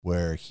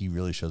where he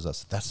really shows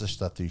us. That's the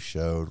stuff they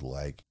showed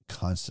like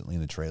constantly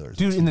in the trailers.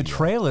 Dude, in the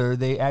trailer,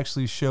 they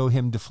actually show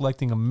him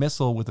deflecting a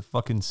missile with a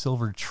fucking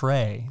silver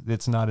tray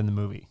that's not in the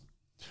movie.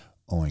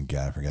 Oh my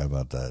God, I forgot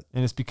about that.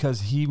 And it's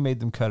because he made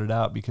them cut it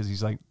out because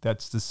he's like,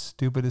 that's the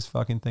stupidest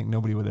fucking thing.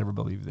 Nobody would ever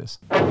believe this.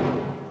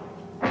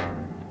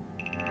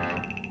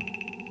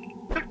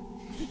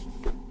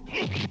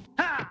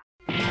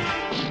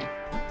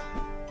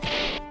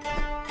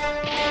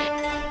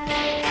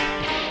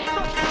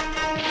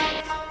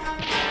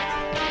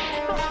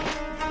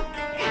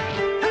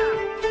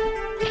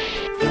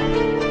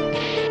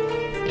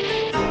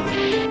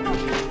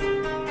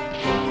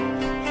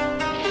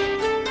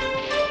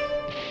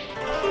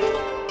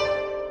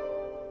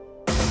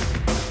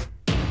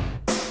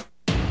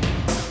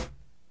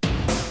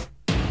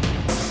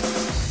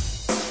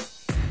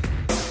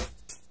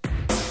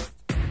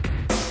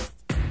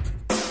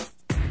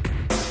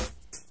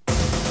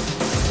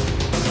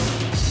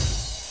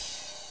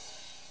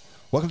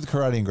 Welcome to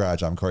Karate and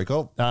Garage. I'm Corey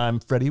Cole.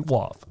 I'm Freddie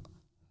Woff.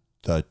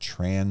 The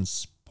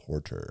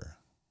Transporter.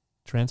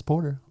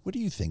 Transporter. What do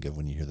you think of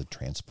when you hear the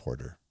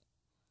Transporter?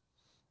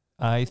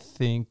 I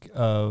think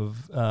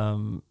of,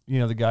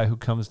 the guy who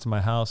comes to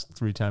my house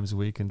 3 times a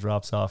week and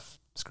drops off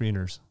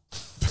screeners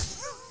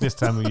this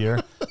time of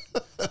year.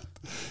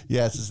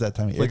 Yes, it's that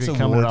time of year. Like they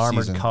come in an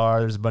armored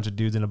car. There's a bunch of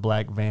dudes in a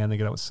black van. They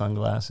get out with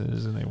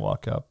sunglasses and they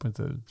walk up with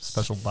a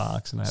special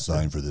box. And I have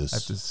Sign for this. I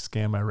have to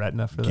scan my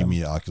retina for them. Give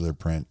me an ocular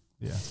print.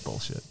 Yeah, it's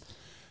bullshit.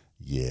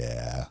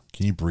 Yeah.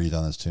 Can you breathe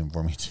on this tune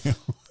for me too?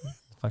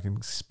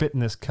 Fucking spit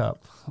in this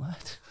cup.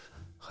 What?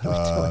 What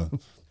are we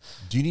doing?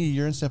 Do you need a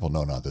urine sample?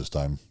 No, not this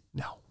time.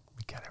 No,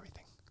 we got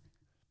everything.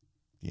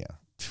 Yeah,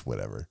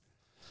 whatever.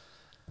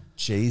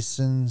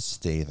 Jason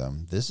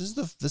Statham. This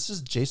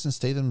is Jason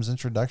Statham's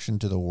introduction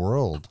to the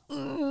world.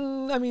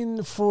 I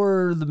mean,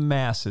 for the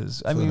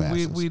masses. I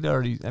mean, we'd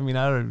already. I mean,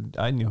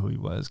 I knew who he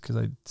was because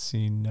I'd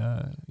seen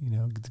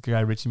the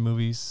Guy Ritchie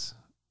movies.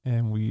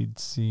 And we'd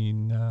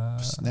seen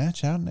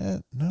Snatch out in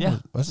it? No, yeah,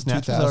 was it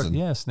Snatch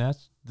 2000? Snatch.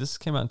 This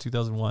came out in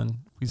 2001.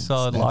 We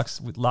saw Lock,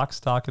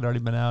 Stock had already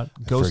been out.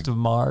 Ghost of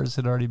Mars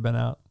had already been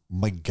out.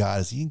 My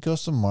God, is he in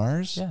Ghost of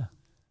Mars? Yeah.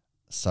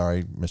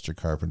 Sorry, Mr.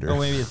 Carpenter.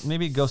 Oh,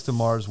 maybe Ghost of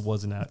Mars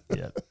wasn't out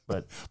yet,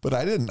 but but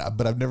I didn't.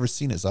 But I've never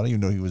seen it, so I don't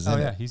even know he was in it. Oh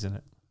yeah, he's in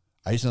it.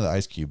 I used to know the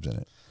Ice Cube's in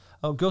it.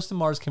 Oh, Ghost of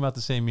Mars came out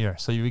the same year,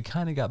 so we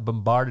kind of got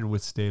bombarded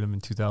with Statham in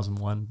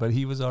 2001. But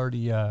he was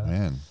already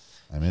man,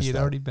 I missed. He had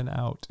that. already been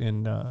out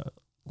in.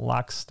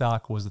 Lock,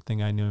 Stock was the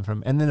thing I knew him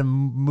from. And then a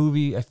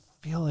movie, I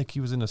feel like he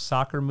was in a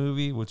soccer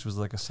movie, which was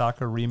like a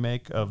soccer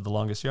remake of The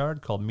Longest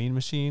Yard called Mean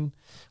Machine,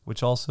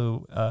 which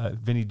also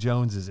Vinnie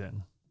Jones is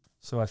in.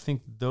 So I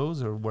think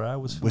those are where I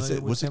was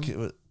familiar with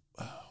him.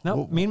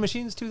 Mean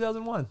Machine's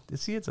 2001.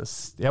 See,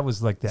 that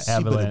was like the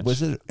Avalanche.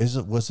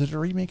 Was it a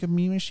remake of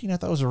Mean Machine? I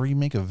thought it was a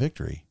remake of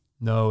Victory.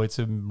 No, it's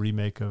a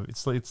remake of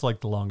it's like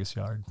The Longest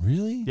Yard.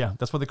 Really? Yeah,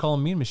 that's what they call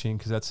him, Mean Machine,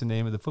 because that's the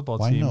name of the football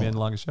team in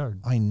Longest Yard.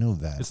 I know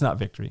that. It's not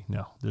Victory.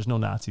 No, there's no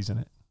Nazis in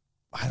it.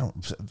 I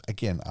don't.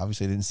 Again,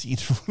 obviously, I didn't see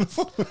either one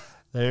of them.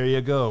 There you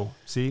go.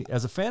 See,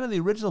 as a fan of the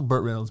original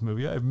Burt Reynolds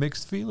movie, I have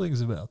mixed feelings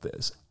about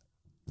this.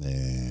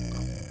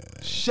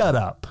 Shut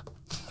up.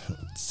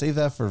 Save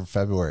that for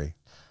February.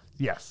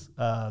 Yes,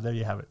 there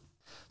you have it.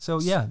 So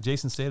yeah,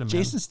 Jason Statham.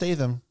 Jason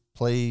Statham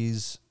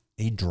plays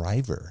a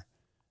driver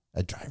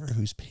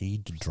who's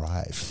paid to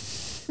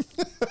drive.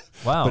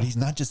 Wow! But he's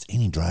not just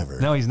any driver.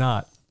 No, he's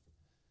not.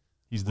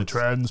 He's the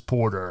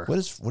transporter. What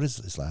is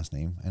his last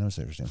name? I know it's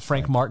interesting.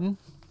 Frank Martin.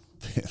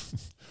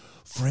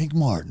 Frank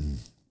Martin.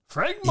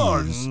 Frank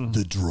Martin is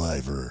the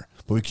driver,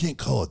 but we can't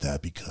call it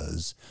that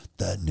because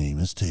that name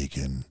is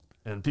taken.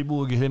 And people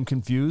will get him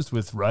confused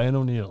with Ryan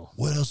O'Neal.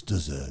 What else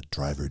does a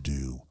driver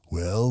do?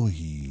 Well,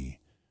 he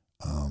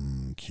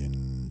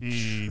can...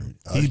 He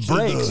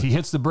brakes. He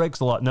hits the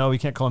brakes a lot. No, we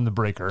can't call him the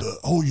breaker. You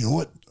know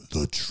what?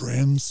 The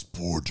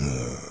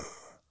transporter.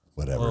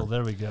 Whatever. Well,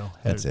 there we go.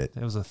 That's it.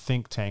 It was a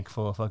think tank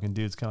full of fucking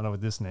dudes coming up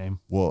with this name.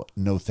 Well,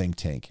 no think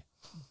tank.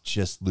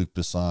 Just Luc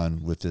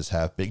Besson with his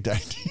half-baked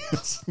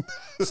ideas.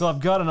 So I've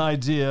got an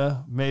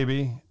idea,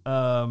 maybe,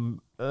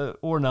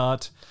 or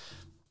not.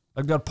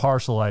 I've got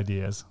partial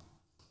ideas.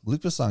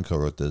 Luc Besson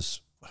co-wrote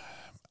this.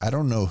 I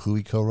don't know who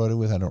he co-wrote it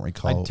with. I don't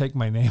recall. I'd take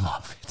my name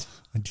off it.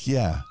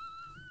 Yeah.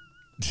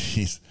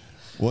 Jeez.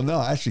 Well, no,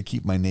 I actually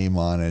keep my name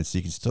on it so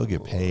you can still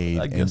get paid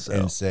and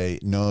say,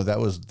 no,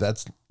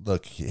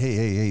 look,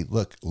 hey,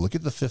 look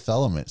at the Fifth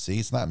Element. See,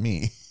 it's not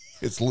me.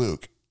 It's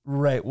Luke.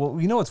 Right. Well,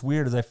 you know what's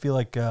weird is I feel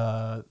like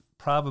this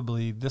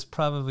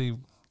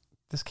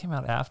came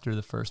out after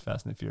the first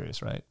Fast and the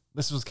Furious, right?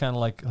 This was kind of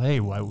like, hey,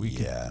 why we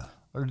could,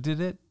 or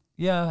did it?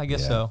 Yeah, I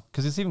guess so.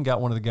 Because it's even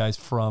got one of the guys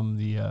from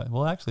the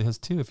actually it has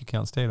 2 if you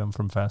count Statham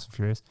from Fast and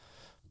Furious,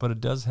 but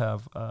it does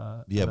have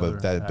not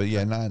OG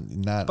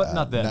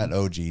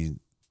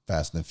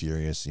Fast and the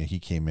Furious. He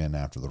came in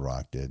after The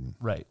Rock did.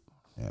 Right.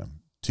 Yeah,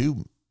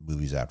 2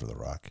 movies after The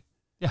Rock.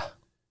 Yeah.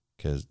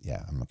 Because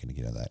I'm not going to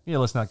get into that. Yeah,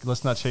 let's not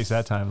chase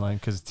that timeline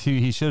because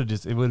he should have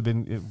just. It would have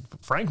been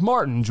Frank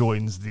Martin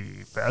joins the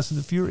Fast and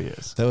the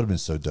Furious. That would have been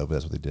so dope.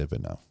 That's what they did,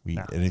 but no.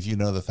 And if you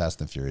know the Fast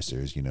and the Furious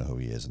series, you know who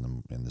he is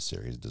in the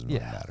series. It doesn't really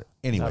matter.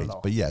 Anyways,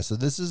 but so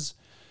this is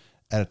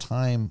at a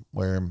time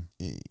where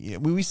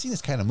we've seen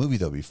this kind of movie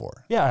though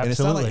before. Yeah,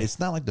 absolutely. And it's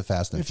not like the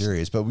Fast and the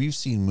Furious, but we've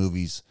seen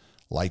movies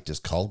like this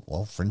called,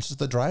 for instance,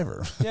 The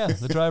Driver. Yeah,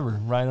 The Driver,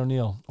 Ryan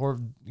O'Neal, or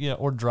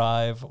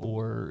Drive,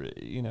 or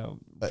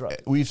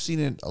we've seen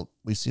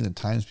it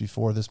times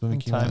before this movie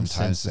came out, and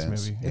times since.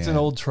 This movie. It's an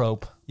old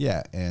trope.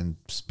 Yeah, and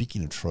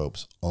speaking of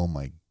tropes, oh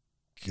my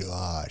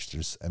gosh,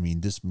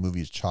 this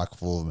movie is chock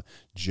full of them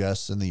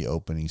just in the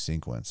opening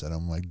sequence, and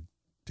I'm like,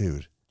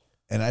 dude,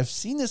 and I've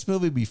seen this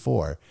movie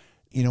before.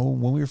 When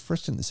we were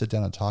first going to sit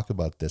down and talk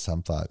about this, I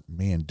thought,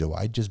 man, do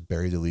I just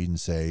bury the lead and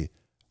say,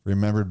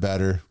 Remembered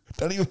Better?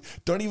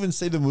 Don't even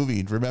say the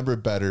movie.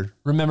 Remembered Better.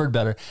 Remembered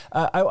Better.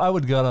 I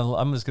would go on.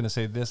 I'm just going to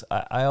say this.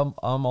 I'm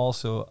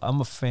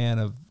a fan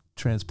of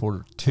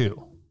Transporter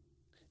 2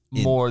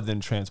 more than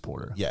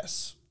Transporter.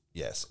 Yes.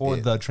 Or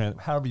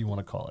however you want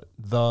to call it.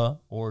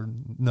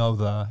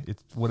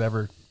 It's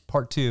whatever.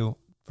 Part 2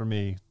 for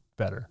me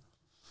better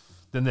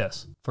than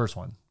this first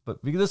one. But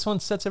this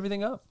one sets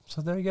everything up.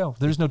 So there you go.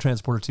 There's no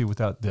Transporter 2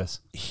 without this.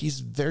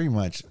 He's very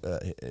much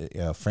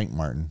Frank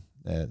Martin.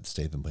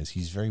 Statham plays.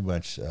 He's very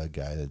much a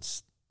guy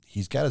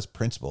he's got his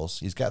principles.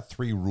 He's got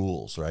 3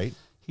 rules, right?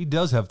 He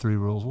does have 3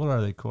 rules. What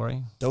are they,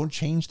 Corey? Don't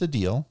change the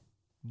deal.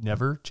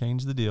 Never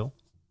change the deal.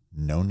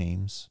 No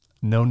names.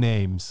 No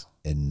names.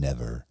 And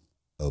never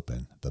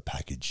open the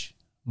package.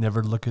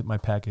 Never look at my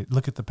package.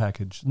 Look at the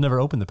package. Never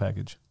open the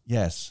package.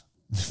 Yes.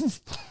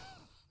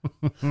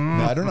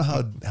 Now, I don't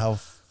know how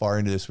far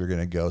into this we're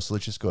going to go, so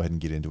let's just go ahead and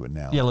get into it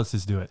now. Yeah, let's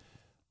just do it.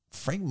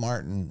 Frank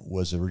Martin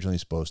was originally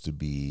supposed to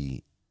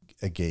be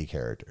a gay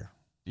character.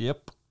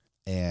 Yep.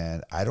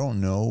 And I don't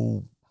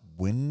know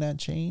when that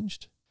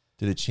changed.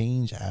 Did it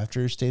change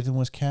after Statham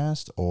was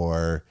cast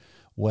or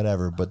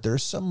whatever? But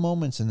there's some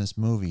moments in this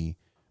movie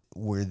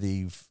where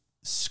they've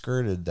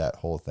skirted that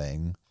whole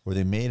thing, where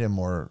they made him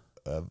more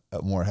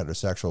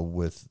heterosexual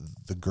with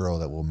the girl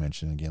that we'll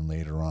mention again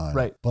later on.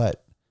 Right.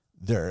 But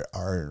there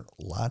are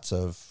lots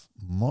of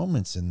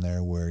moments in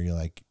there where you're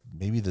like,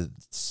 maybe the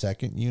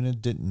second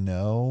unit didn't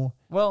know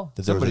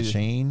that there was a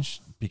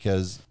change,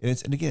 because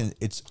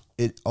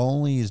it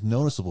only is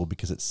noticeable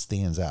because it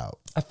stands out.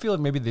 I feel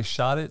like maybe they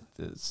shot it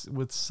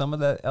with some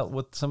of that,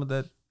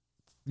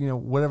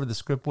 whatever the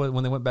script was.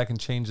 When they went back and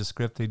changed the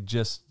script, they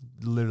just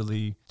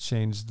literally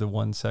changed the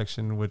one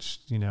section, which,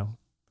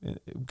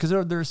 because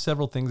there are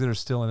several things that are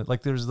still in it.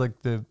 Like there's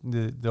like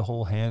the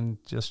whole hand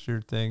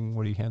gesture thing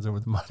where he hands over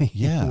the money.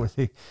 Yeah.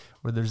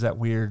 where there's that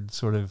weird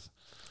sort of,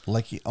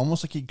 like he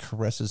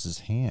caresses his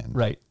hand.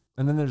 Right.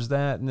 And then there's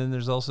that. And then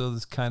there's also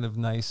this kind of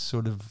nice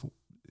sort of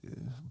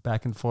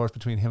back and forth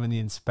between him and the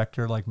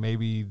inspector. Like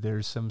maybe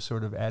there's some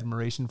sort of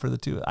admiration for the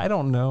two. I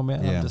don't know,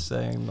 man. Yeah. I'm just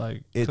saying,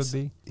 like, could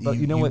be. But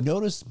you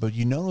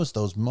notice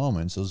those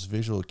moments, those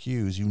visual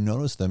cues, you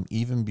notice them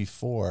even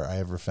before I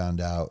ever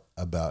found out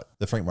about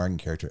the Frank Martin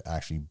character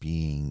actually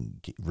being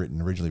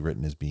originally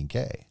written as being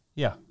gay.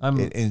 Yeah. And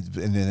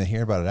then I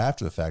hear about it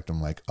after the fact.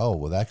 I'm like, oh,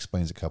 well, that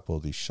explains a couple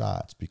of these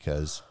shots,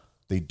 because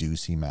they do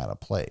seem out of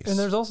place. And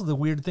there's also the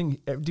weird thing,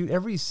 dude,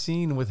 every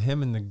scene with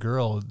him and the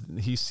girl,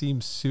 he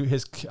seems,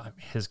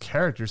 his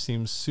character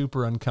seems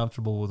super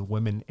uncomfortable with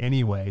women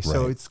anyway. Right.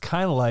 So it's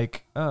kind of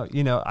like,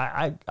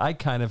 I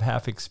kind of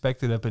half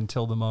expected up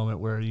until the moment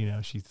where,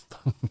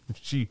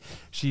 she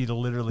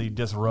literally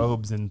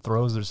disrobes and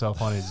throws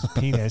herself on his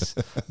penis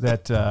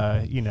that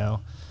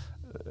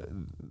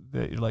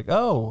you're like,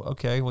 oh,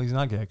 okay, well, he's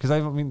not gay. Because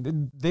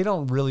they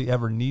don't really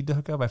ever need to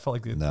hook up. I felt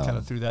like they kind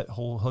of threw that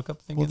whole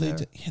hookup thing in there.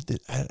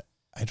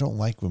 I don't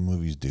like when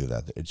movies do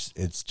that.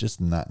 It's just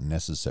not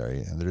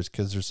necessary. And there's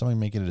somebody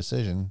making a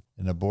decision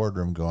in a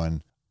boardroom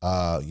going,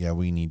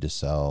 we need to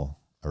sell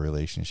a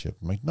relationship.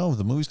 I'm like, no,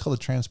 the movie's called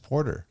The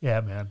Transporter.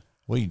 Yeah, man.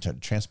 What, you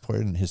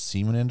transporting his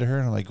semen into her?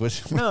 And I'm like,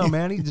 what? No,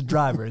 man, he's a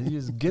driver. He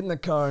just get in the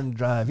car and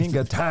drive. He ain't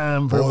got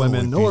time for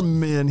women or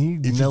men.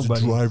 If he's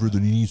a driver,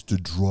 then he needs to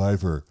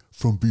drive her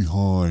from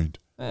behind.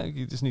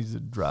 He just needs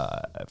to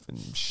drive and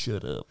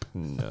shut up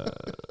and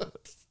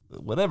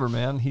whatever,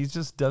 man. He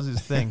just does his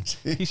thing.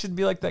 He should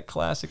be like that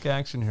classic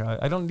action hero.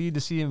 I don't need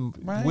to see him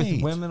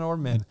with women or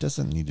men. It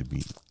doesn't need to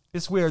be.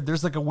 It's weird.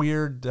 There's like a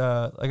weird,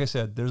 like I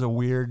said, there's a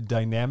weird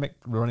dynamic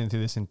running through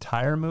this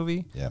entire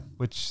movie,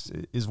 which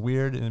is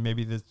weird. And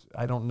maybe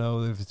I don't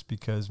know if it's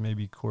because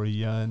maybe Corey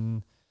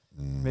Yun,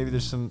 maybe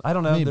there's some, I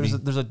don't know. Maybe.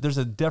 There's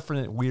a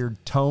definite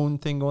weird tone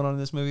thing going on in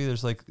this movie.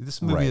 There's like,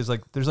 this movie is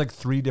like, there's like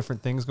 3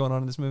 different things going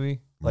on in this movie.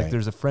 Like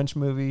there's a French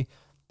movie,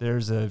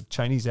 there's a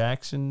Chinese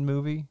action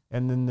movie,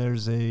 and then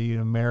there's an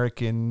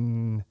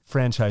American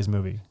franchise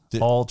movie,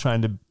 all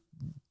trying to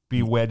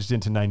be wedged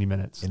into 90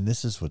 minutes. And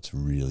this is what's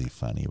really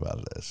funny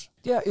about this.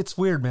 Yeah, it's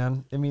weird,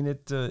 man. I mean,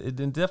 it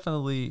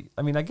definitely,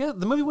 I guess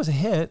the movie was a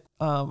hit.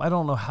 I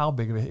don't know how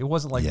big of a hit. It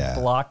wasn't like a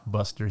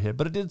blockbuster hit,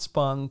 but it did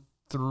spawn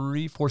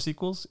 4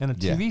 sequels and a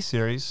TV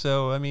series.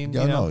 So I mean,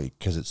 no,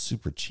 because it's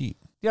super cheap.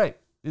 Yeah,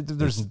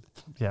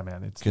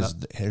 man. It's because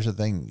here's the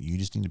thing: you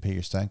just need to pay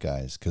your stunt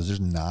guys because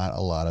there's not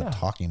a lot of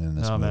talking in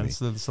this movie. Man,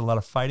 it's a lot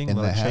of fighting, and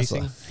a lot of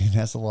chasing. It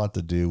has a lot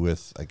to do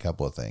with a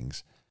couple of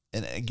things,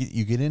 and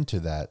you get into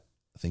that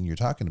thing you're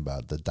talking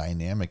about, the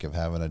dynamic of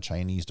having a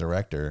Chinese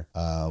director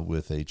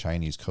with a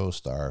Chinese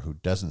co-star who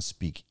doesn't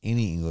speak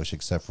any English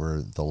except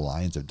for the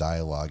lines of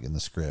dialogue in the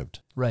script.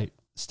 Right.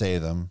 Stay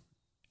them.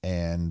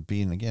 And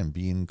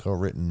being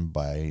co-written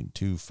by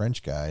 2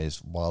 French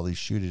guys while they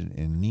shoot it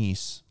in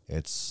Nice,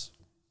 it's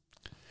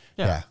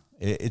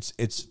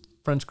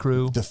French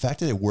crew. The fact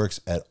that it works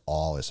at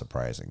all is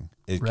surprising,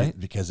 right?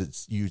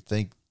 Because you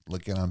think,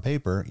 looking on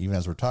paper, even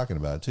as we're talking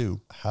about it too,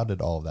 how did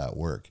all that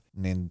work?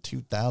 And in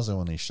 2000,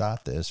 when they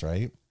shot this,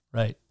 right,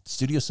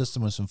 studio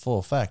system was in full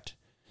effect,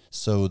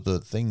 so the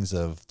things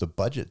of the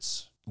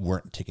budgets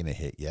weren't taking a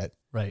hit yet.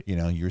 Right.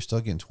 You're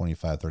still getting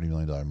 $25-30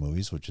 million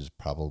movies, which is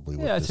probably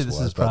what this was.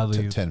 Is probably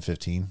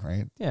 10-15,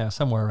 right? Yeah,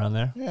 somewhere around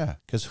there. Yeah,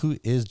 because who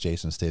is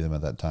Jason Statham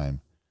at that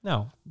time?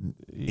 No.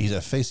 He's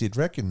a face you'd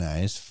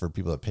recognize for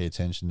people that pay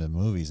attention to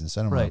movies and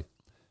cinema. Right.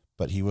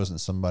 But he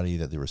wasn't somebody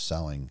that they were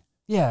selling.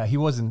 Yeah, he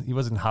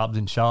wasn't Hobbs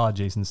and Shaw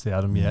Jason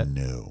Statham yet.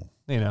 No.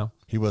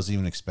 He wasn't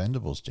even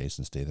Expendables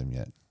Jason Statham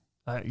yet.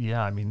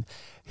 Yeah, I mean,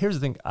 here's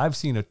the thing. I've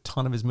seen a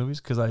ton of his movies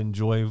because I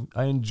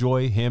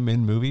enjoy him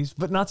in movies,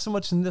 but not so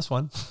much in this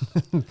one.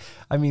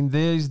 I mean,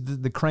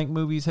 the Crank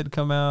movies had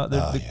come out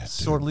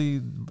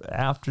shortly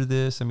after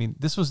this. I mean,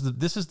 this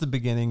is the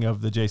beginning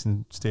of the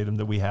Jason Statham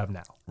that we have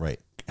now. Right.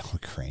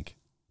 Crank.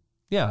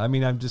 Yeah, I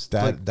mean, I'm just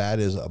that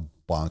is a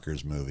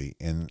bonkers movie,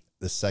 and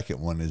the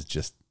second one is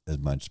just as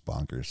much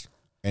bonkers.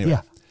 Anyway.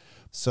 Yeah.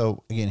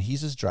 So again,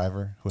 he's his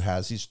driver who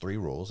has these 3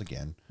 rules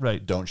again.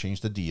 Right. Don't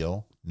change the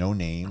deal. No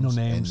names.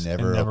 And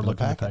never open the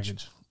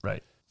package.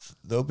 Right.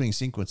 The opening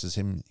sequence is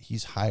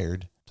he's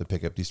hired to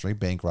pick up these 3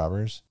 bank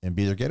robbers and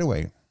be their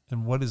getaway.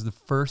 And what is the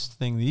first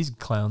thing these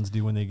clowns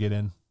do when they get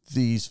in?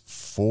 These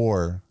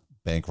 4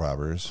 bank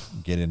robbers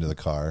get into the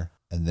car,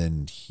 and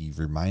then he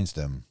reminds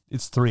them,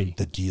 it's 3.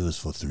 The deal is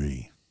for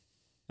 3.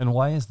 And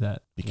why is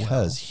that?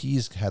 Because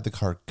he's had the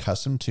car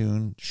custom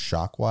tuned,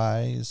 shock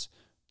wise,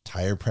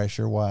 tire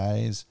pressure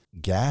wise,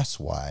 gas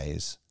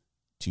wise,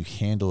 to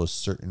handle a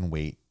certain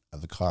weight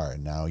of the car.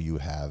 And now you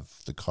have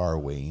the car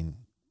weighing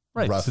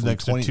roughly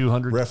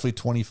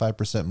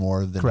 25%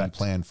 more than he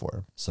planned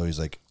for. So he's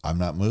like, I'm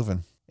not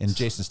moving. In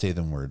Jason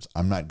Statham words,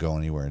 I'm not going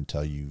anywhere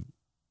until you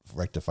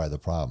rectify the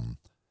problem.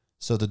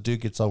 So the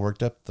dude gets all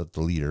worked up, the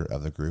leader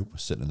of the group,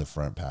 sitting in the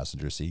front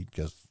passenger seat,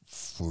 goes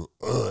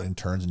and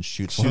turns and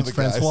shoots one of the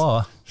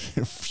Francois.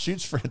 Guys.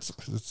 Shoots Francois.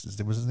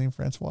 Was his name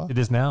Francois? It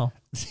is now.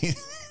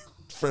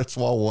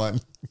 Francois won.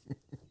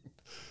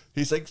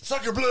 He's like,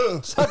 sucker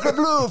blue,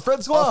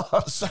 Francois.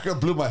 Sucker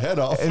blew my head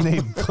off. And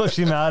they push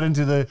him out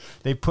into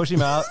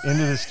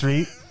the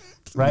street,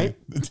 right?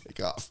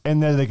 Take off.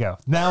 And there they go.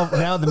 Now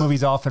the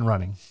movie's off and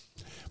running.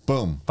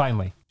 Boom.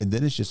 Finally. And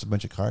then it's just a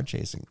bunch of car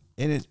chasing.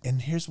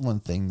 And here's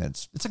one thing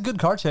it's a good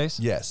car chase.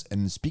 Yes.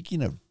 And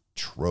speaking of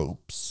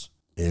tropes,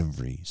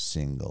 every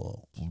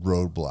single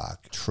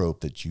roadblock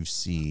trope that you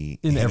see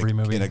in every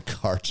movie in a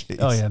car chase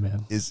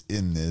is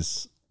in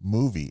this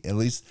movie, at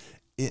least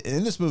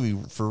in this movie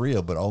for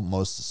real, but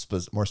almost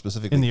more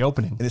specifically in the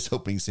opening, in its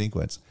opening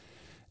sequence.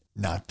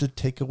 Not to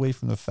take away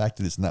from the fact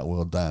that it's not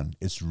well done.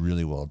 It's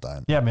really well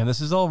done. Yeah, man, this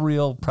is all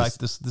real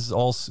practice. This is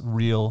all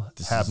real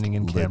happening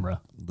in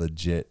camera.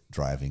 Legit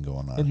driving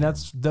going on. And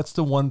that's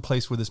the one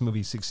place where this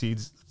movie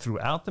succeeds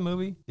throughout the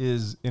movie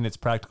is in its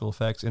practical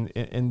effects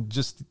and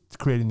just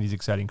creating these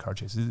exciting car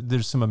chases.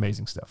 There's some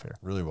amazing stuff here.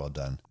 Really well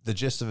done. The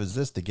gist of it is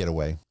this: they get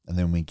away, and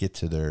then we get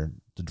to the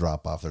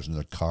drop off. There's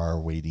another car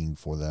waiting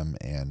for them,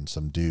 and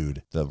some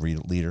dude, the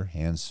leader,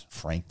 hands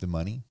Frank the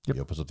money. Yep.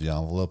 He opens up the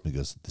envelope and he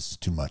goes, "This is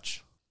too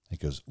much." He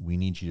goes, "We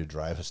need you to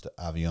drive us to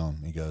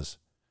Avion." He goes,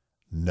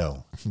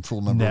 "No." Rule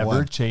number 1.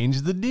 Never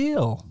change the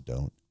deal.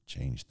 Don't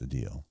change the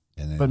deal.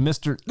 And then, but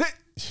Mr.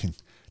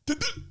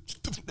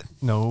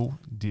 No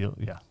deal.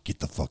 Yeah. Get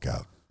the fuck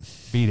out.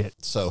 Beat it.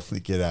 So they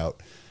get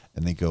out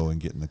and they go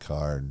and get in the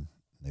car and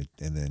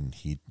then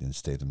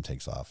Statham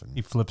takes off and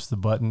he flips the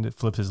button. It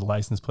flips his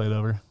license plate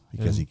over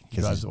because he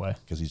drives away.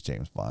 Because he's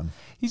James Bond.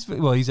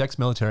 He's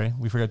ex-military.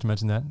 We forgot to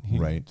mention that.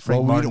 Right.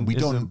 Frank Martin we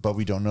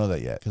don't know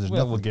that yet because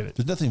we'll get it.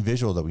 There's nothing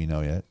visual that we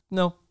know yet.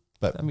 No,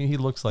 but I mean he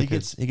looks like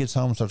he gets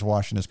home, starts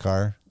washing his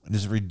car.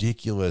 This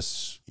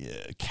ridiculous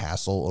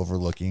castle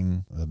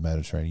overlooking the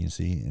Mediterranean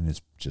Sea, and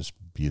it's just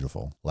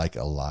beautiful. Like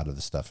a lot of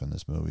the stuff in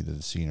this movie,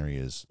 the scenery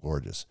is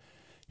gorgeous.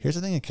 Here's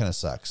the thing that kind of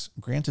sucks.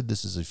 Granted,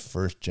 this is a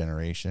first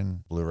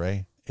generation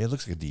Blu-ray. It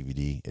looks like a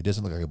DVD. It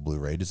doesn't look like a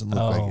Blu-ray. It doesn't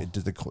look like it.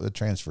 The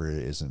transfer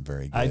isn't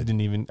very good.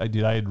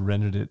 I had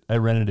rented it. I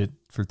rented it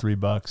for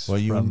 $3.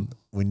 Well,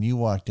 when you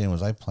walked in,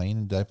 was I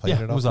playing? Did I play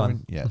it? It was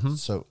on. Yeah. Mm-hmm.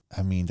 So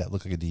I mean, that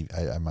looked like a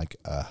DVD. I'm like,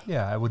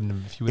 yeah, I wouldn't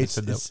have if you would have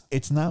said that.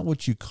 It's not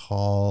what you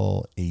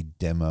call a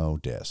demo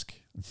disc.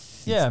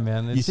 Yeah,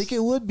 man. You think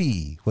it would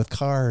be with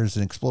cars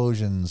and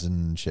explosions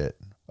and shit?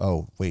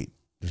 Oh wait,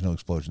 there's no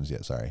explosions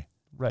yet. Sorry.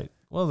 Right.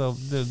 Well,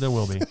 there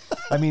will be.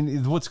 I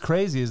mean, what's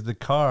crazy is the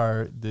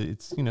car.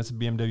 It's a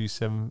BMW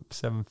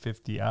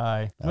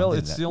 750i. Well,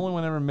 it's the only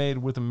one ever made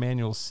with a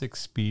manual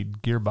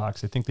 6-speed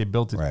gearbox. I think they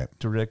built it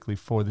directly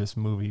for this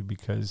movie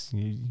because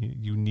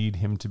you need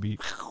him to be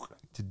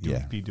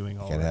doing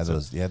all that.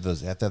 You have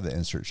to have the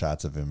insert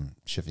shots of him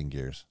shifting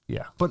gears.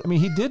 Yeah, but I mean,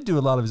 he did do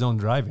a lot of his own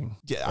driving.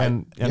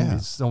 And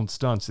his own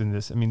stunts in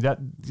this. I mean,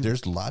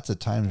 there's lots of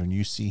times when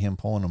you see him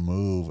pulling a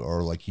move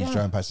or like he's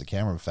driving past the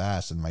camera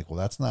fast, and I'm like, well,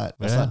 that's not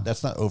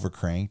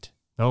overcranked.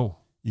 No,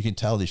 you can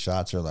tell these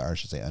shots are, or I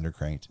should say,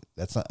 undercranked.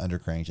 That's not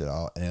undercranked at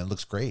all, and it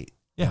looks great.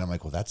 Yeah, and I'm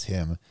like, well, that's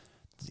him.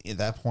 At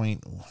that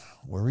point,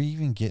 were we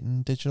even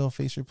getting digital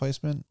face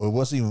replacement? Or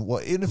was even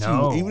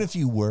even if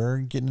you were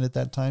getting it at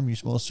that time, you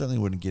most certainly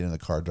wouldn't get in the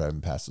car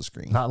driving past the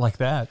screen. Not like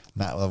that.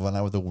 Not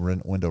with the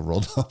window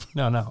rolled up.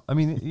 No. I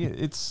mean,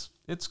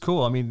 it's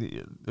cool. I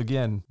mean,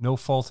 again, no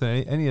fault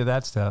in any of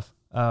that stuff.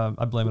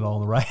 I blame it all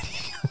on the writing.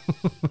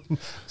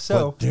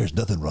 But there's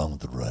nothing wrong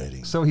with the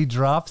writing. So he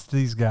drops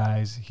these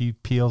guys. He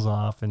peels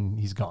off and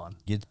he's gone.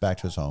 Gets back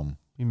to his home.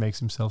 He makes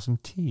himself some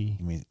tea.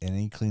 And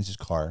he cleans his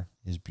car,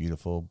 his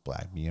beautiful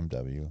black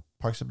BMW,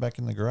 parks it back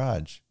in the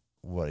garage.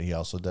 What he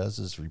also does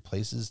is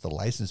replaces the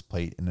license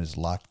plate in his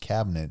locked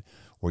cabinet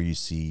where you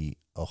see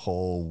a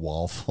whole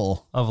wall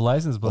full of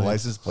license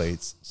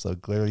plates. So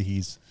clearly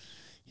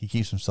he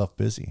keeps himself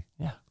busy.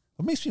 Yeah.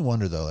 It makes me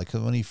wonder, though, like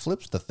when he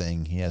flips the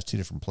thing, he has 2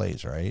 different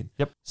plates, right?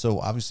 Yep. So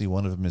obviously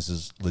one of them is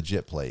his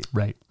legit plate.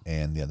 Right.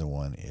 And the other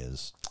one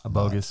is a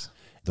bogus.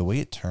 The way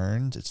it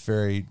turns, it's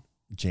very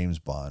James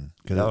Bond.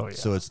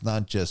 So it's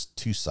not just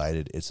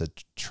two-sided, it's a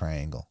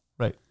triangle.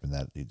 Right. And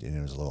it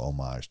was a little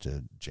homage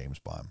to James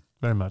Bond.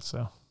 Very much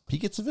so. He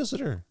gets a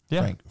visitor.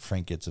 Yeah.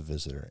 Frank gets a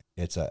visitor.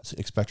 It's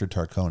Inspector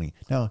Tarconi.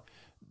 Now,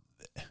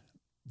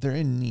 they're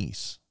in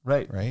Nice.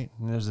 Right. Right?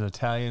 And there's an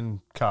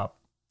Italian cop.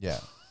 Yeah.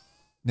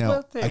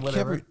 Now,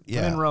 whatever.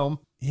 When in Rome.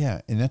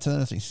 Yeah, and that's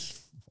another thing.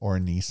 Or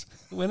in Nice.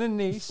 When in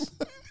Nice.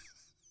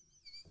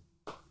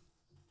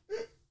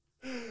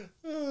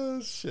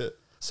 Oh, shit.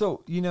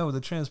 So,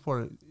 the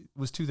Transporter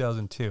was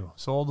 2002.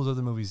 So all those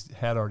other movies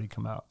had already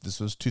come out. This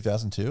was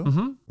 2002?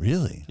 Mm-hmm.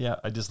 Really? Yeah,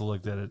 I just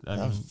looked at it.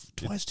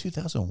 Why is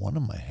 2001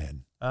 in my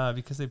head?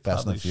 Because they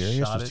Fast probably and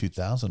Furious shot was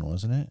 2000,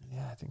 wasn't it?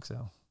 Yeah, I think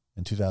so.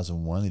 In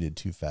 2001, they did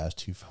Too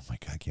Fast, Oh my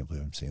God, I can't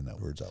believe I'm saying that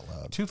words out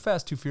loud. Too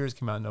Fast, Too Furious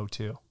came out in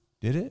 2002.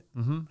 Did it?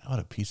 Mm-hmm. What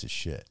a piece of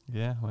shit.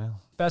 Yeah, well,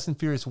 Fast and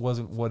Furious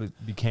wasn't what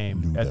it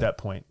became at that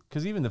point,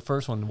 because even the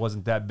first one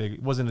wasn't that big.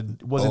 It wasn't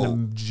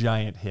a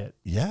giant hit.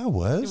 Yeah, it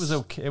was. It was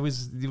okay. It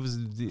was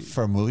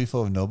for a movie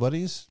full of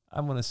nobodies.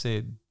 I'm gonna say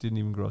it didn't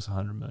even gross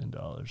 $100 million.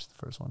 The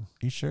first one.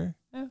 You sure?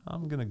 Yeah,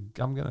 I'm gonna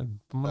go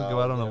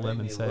out on a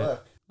limb and say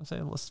it. I'm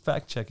saying let's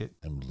fact check it.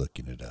 I'm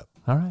looking it up.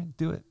 All right,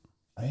 do it.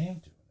 I am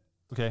doing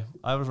it. Okay,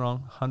 I was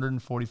wrong.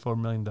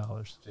 $144 million.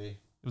 See, it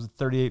was a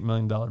 $38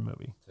 million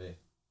movie. See.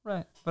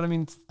 Right, but I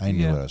mean, I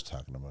knew what I was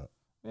talking about.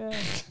 Yeah,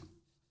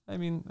 I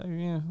mean,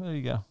 there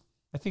you go.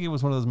 I think it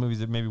was one of those movies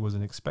that maybe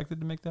wasn't expected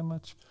to make that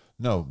much.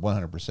 No,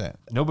 100%.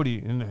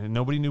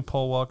 Nobody knew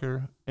Paul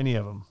Walker, any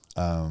of them.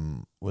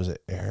 Was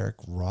it Eric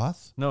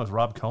Roth? No, it was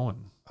Rob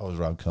Cohen. Oh, it was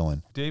Rob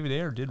Cohen. David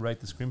Ayer did write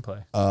the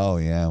screenplay. Oh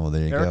yeah, well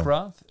there you go.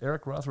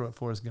 Eric Roth wrote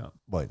Forrest Gump.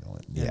 Wait, no,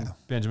 yeah.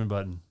 Benjamin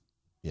Button.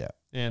 Yeah.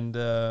 And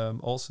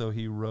also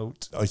he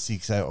wrote. Oh, see,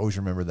 because I always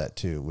remember that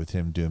too with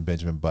him doing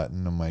Benjamin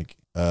Button. I'm like,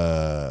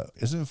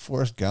 isn't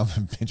Forrest Gump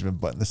and Benjamin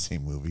Button the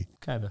same movie?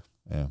 Kind of.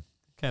 Yeah.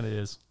 Kind of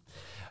is.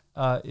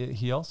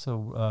 He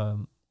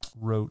also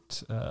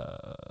wrote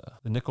The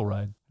Nickel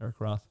Ride,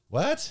 Eric Roth.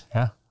 What?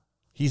 Yeah.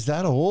 He's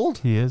that old?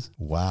 He is.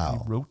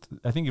 Wow.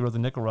 I think he wrote The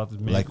Nickel Ride.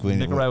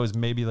 Nickel Ride was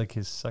maybe like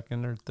his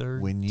second or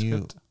third. When you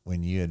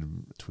had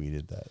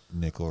tweeted that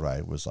Nickel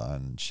Ride was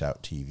on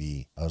Shout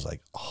TV, I was like,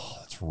 oh,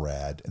 that's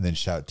rad. And then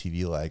Shout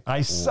TV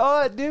I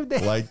saw it, dude.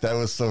 Like, that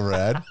was so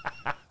rad.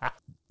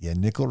 Yeah,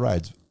 Nickel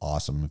Ride's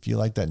awesome. If you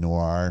like that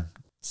noir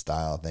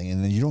style thing,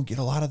 and then you don't get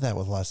a lot of that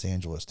with Los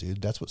Angeles,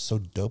 dude. That's what's so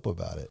dope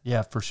about it.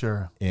 Yeah, for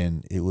sure.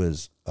 And it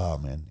was, oh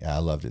man, yeah, I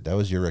loved it. That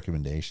was your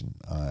recommendation.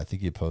 I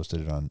think you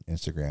posted it on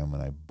Instagram,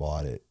 and I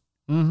bought it.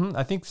 Mm-hmm.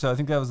 I think so. I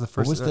think that was the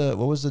first.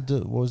 What was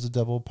the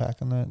double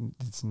pack on that?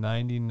 It's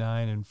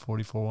 99 and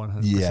 44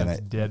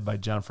 100% Dead by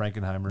John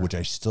Frankenheimer, which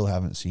I still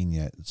haven't seen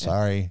yet.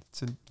 Sorry.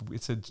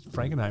 It's a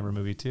Frankenheimer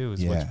movie too.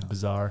 Is what's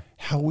bizarre.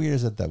 How weird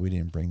is it that we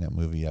didn't bring that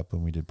movie up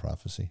when we did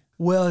Prophecy?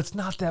 Well, it's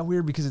not that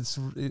weird because it's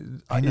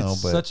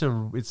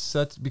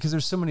because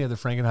there's so many other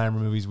Frankenheimer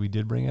movies we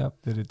did bring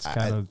up that it's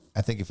kind of.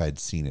 I think if I'd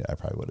seen it, I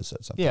probably would have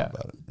said something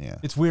about it. Yeah,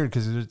 it's weird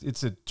because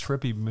it's a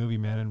trippy movie,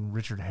 man, and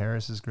Richard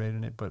Harris is great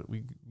in it. But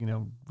we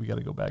got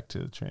to go back to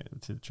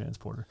the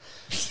Transporter.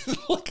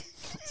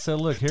 So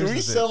look, here's. Do we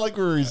sound like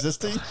we're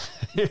resisting?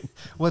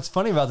 What's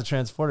funny about the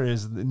Transporter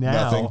is now.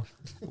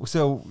 Nothing.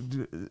 So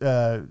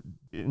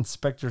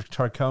Inspector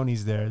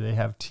Tarconi's there. They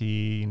have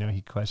tea.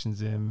 He questions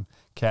him.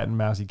 Cat and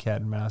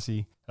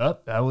mousey.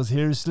 I was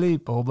here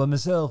asleep all by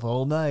myself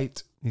all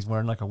night. He's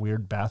wearing like a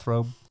weird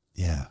bathrobe.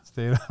 Yeah.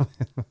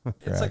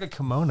 It's like a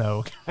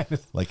kimono kind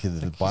of. Like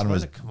at the bottom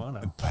of his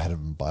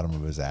bottom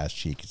of his ass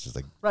cheek. It's just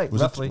like right.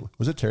 Was roughly.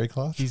 Was it terry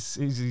cloth?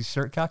 He's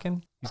shirt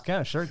cocking. He's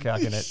kind of shirt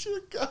cocking it.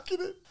 Shirt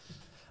cocking it.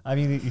 I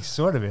mean, he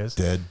sort of is.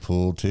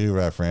 Deadpool 2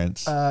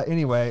 reference.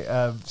 Anyway,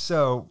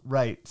 so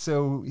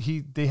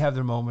they have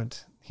their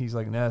moment. He's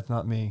like, nah, it's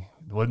not me.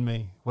 It wasn't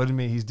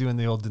me. He's doing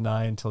the old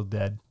deny until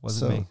dead.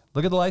 Wasn't me.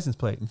 Look at the license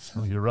plate.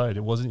 Oh, you're right.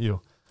 It wasn't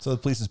you. So the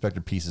police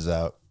inspector pieces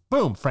out.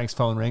 Boom. Frank's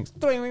phone rings.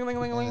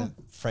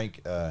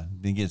 Frank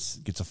he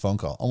gets a phone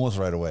call almost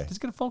right away. Did he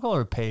get a phone call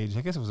or a page?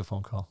 I guess it was a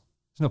phone call.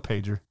 There's no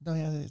pager. No,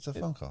 yeah, it's a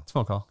phone call. It's a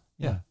phone call.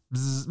 Yeah.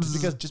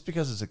 Just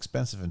because it's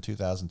expensive in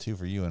 2002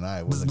 for you and I,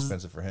 it wasn't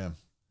expensive for him.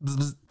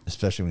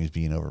 Especially when he's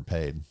being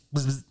overpaid.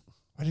 Why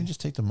didn't you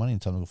just take the money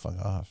and tell him to go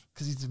fuck off?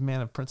 Because he's a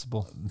man of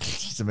principle.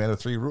 He's a man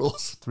of 3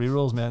 rules. 3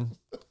 rules, man.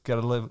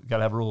 Gotta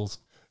have rules.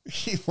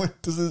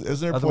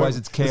 Otherwise,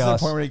 it's chaos. Is there a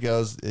point where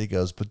he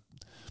goes,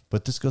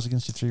 but this goes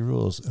against your 3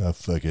 rules.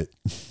 Fuck it.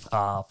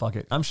 Fuck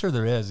it. I'm sure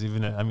there is.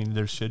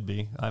 There should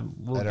be. I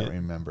don't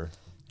remember.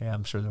 Yeah,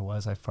 I'm sure there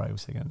was. I probably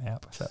was taking a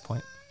nap at that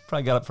point.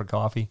 Probably got up for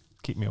coffee,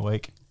 keep me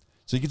awake.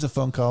 So he gets a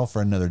phone call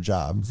for another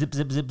job. Zip,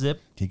 zip, zip,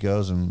 zip. He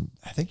goes and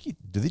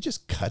do they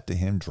just cut to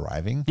him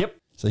driving? Yep.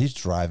 So he's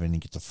driving, he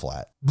gets a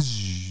flat.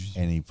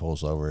 And he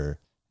pulls over.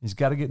 He's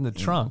got to get in the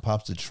trunk.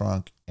 Pops the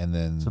trunk, and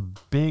then it's a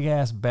big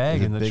ass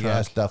bag in the trunk. Big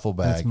ass duffel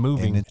bag. And it's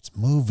moving. And it's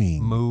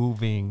moving.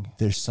 Moving.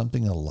 There's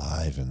something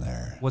alive in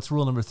there. What's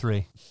rule number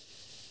 3?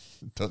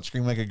 Don't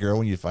scream like a girl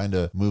when you find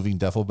a moving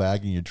duffel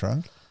bag in your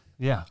trunk.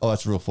 Yeah. Oh,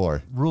 that's rule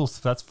 4.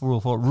 That's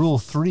rule 4. Rule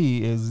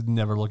 3 is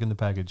never look in the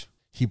package.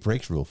 He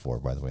breaks rule 4,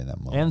 by the way, in that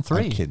moment. And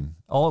 3. I'm kidding.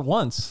 All at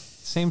once.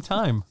 Same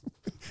time.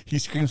 He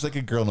screams like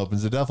a girl and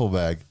opens the duffel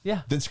bag.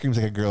 Yeah. Then screams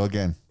like a girl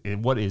again.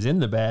 What is in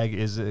the bag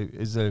is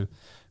a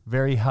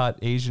very hot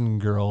Asian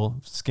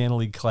girl,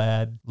 scantily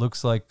clad,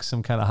 looks like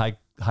some kind of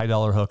high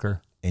dollar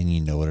hooker. And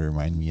you know what it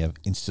reminded me of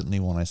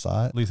instantly when I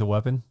saw it? Lethal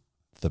Weapon?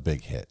 The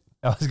Big Hit.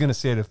 I was going to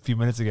say it a few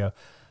minutes ago.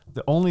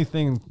 The only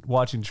thing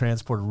watching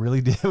Transporter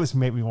really did was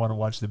make me want to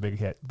watch The Big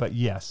Hit. But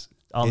yes,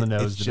 on the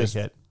nose, The Big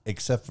Hit.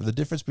 Except for the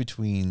difference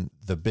between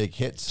the big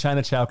hits.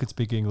 China Chow could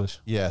speak English.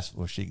 Yes.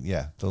 Well,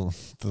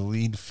 the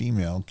lead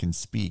female can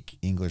speak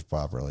English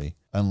properly.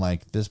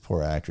 Unlike this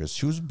poor actress.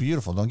 She was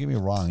beautiful. Don't get me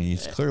wrong. And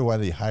it's clear why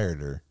they hired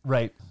her.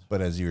 Right.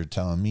 But as you were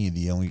telling me,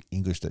 the only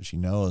English that she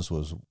knows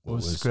was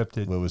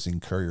scripted. What was in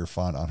Courier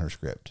font on her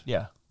script.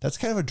 Yeah. That's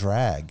kind of a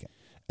drag.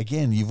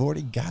 Again, you've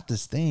already got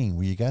this thing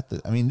where you got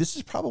this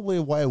is probably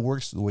why it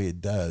works the way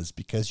it does,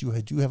 because you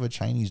do have a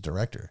Chinese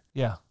director.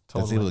 Yeah.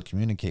 Totally. That's able to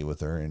communicate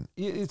with her, and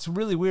it's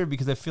really weird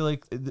because I feel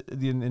like,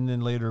 and then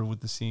later with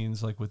the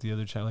scenes, like with the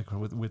other child, like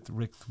with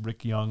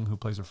Rick Young, who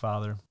plays her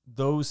father,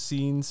 those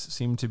scenes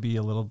seem to be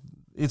a little.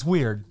 It's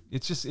weird.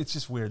 It's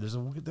just weird.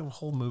 The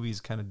whole movie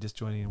is kind of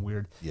disjointed and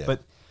weird. Yeah.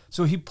 But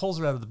so he pulls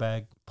her out of the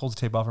bag, pulls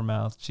the tape off her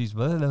mouth. She's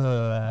blah, blah, blah,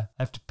 blah. I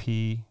have to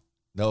pee.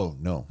 No.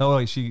 Oh,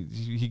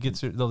 he gets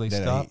her. No, they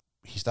stop.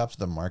 He stops at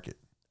the market.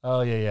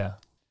 Oh yeah.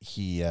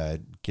 He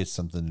gets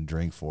something to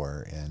drink for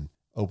her and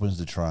opens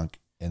the trunk,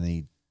 and then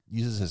he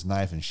uses his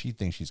knife, and she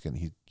thinks he's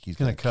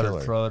gonna cut her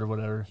throat or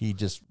whatever. He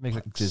just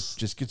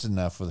gets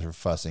enough with her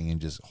fussing and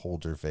just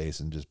holds her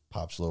face and just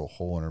pops a little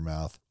hole in her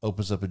mouth,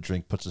 opens up a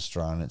drink, puts a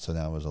straw in it, so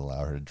now it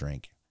allow her to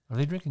drink. Are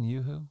they drinking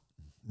Yoo-hoo?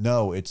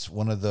 No, it's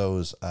one of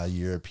those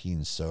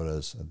European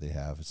sodas that they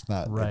have. It's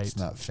not It's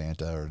not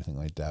Fanta or anything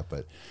like that,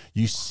 but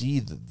you see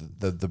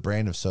the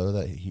brand of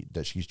soda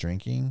that she's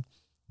drinking.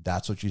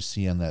 That's what you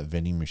see on that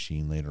vending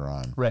machine later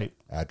on. Right.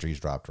 After he's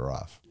dropped her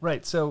off.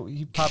 Right. So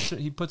he pops her,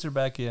 he puts her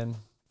back in.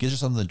 Gives her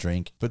something to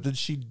drink, but then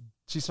she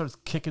starts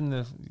kicking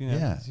the,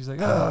 she's like,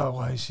 oh,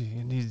 why is she?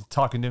 And he's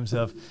talking to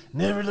himself,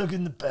 never look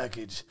in the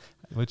package,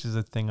 which is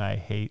a thing I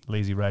hate,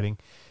 lazy writing,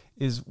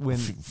 is when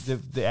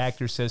the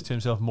actor says to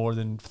himself more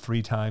than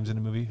 3 times in a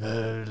movie,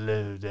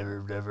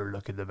 never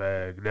look in the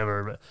bag,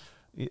 never.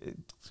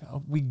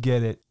 We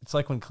get it. It's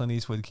like when Clint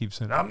Eastwood keeps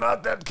saying, I'm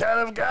not that kind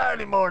of guy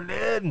anymore,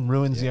 Ned, and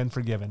ruins The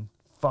Unforgiven.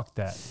 Fuck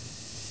that.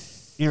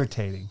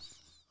 Irritating.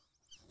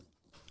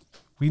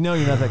 We know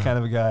you're not that kind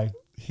of a guy.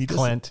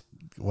 Clint.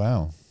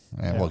 Wow.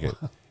 Yeah. Okay.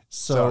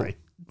 Sorry.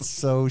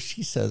 So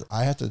she says,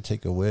 I have to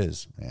take a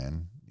whiz,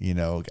 man.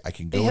 I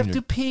can go. They have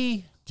to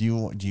pee. Do you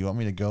want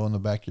me to go in the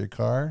back of your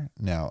car?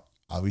 Now,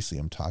 obviously,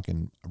 I'm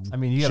talking. I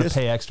mean, you got to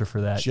pay extra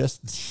for that.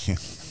 Just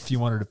if you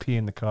want her to pee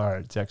in the car,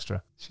 it's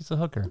extra. She's a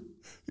hooker.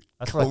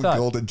 That's what I thought.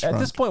 Golden trunk. At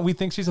this point, we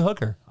think she's a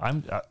hooker.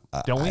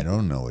 Don't we? I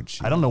don't know what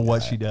she. I don't know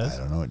what she does.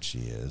 I don't know what she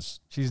is.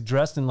 She's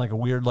dressed in like a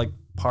weird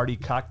party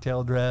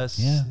cocktail dress.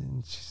 Yeah.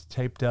 And she's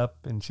taped up,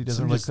 and she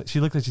doesn't look.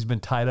 She looks like she's been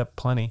tied up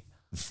plenty.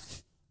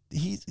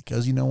 He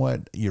goes, you know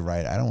what? You're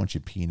right. I don't want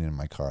you peeing in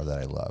my car that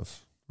I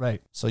love.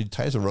 Right. So he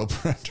ties a rope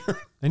around her.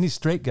 Any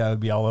straight guy would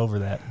be all over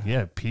that.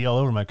 Yeah, pee all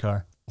over my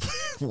car.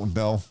 Well,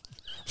 no,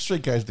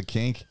 straight guy's the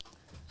kink.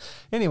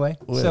 Anyway,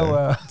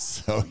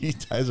 so he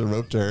ties a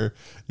rope to her,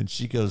 and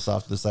she goes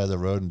off to the side of the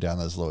road and down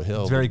this low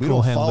hill. It's very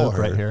cool hand Luke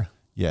right here.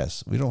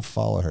 Yes, we don't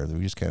follow her.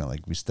 We just kind of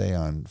like we stay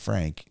on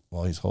Frank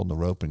while he's holding the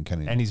rope and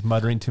kind of. And he's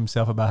muttering to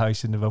himself about how he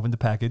shouldn't have opened the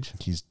package.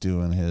 He's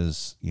doing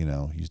his,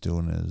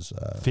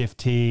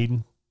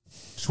 15,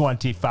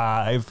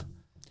 25.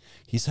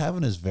 He's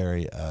having his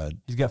very.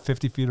 He's got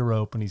 50 feet of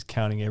rope and he's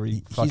counting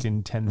every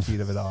fucking 10 feet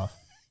of it off.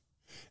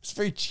 It's a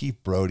very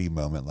cheap Brody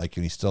moment, like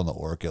when he's still in the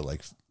Orca.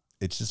 Like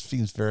it just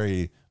seems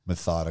very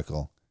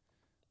methodical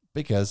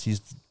because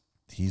he's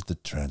the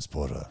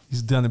transporter.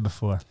 He's done it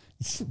before.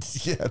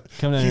 Yeah,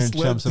 come down here and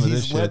chump some of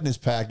this shit. He's letting his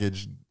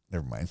package.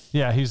 Never mind.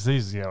 Yeah, he's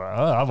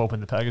I've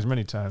opened the package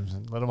many times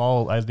and let them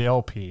all they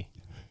all pee.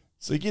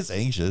 So he gets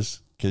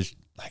anxious because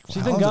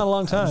she's been gone a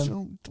long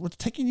time. What's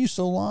taking you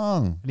so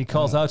long? And he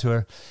calls out to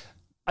her.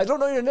 I don't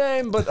know your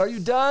name, but are you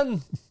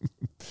done?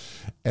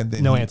 And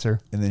then no answer.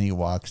 And then he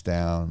walks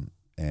down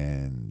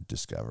and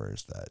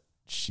discovers that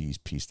she's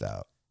pieced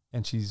out.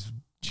 And she's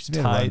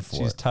tied.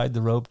 She's tied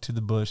the rope to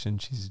the bush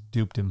and she's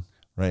duped him.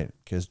 Right,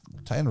 because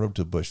tying a rope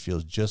to a bush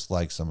feels just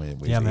like somebody that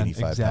weighs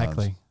 85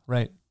 exactly. pounds.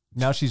 Right.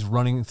 Now she's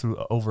running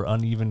over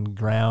uneven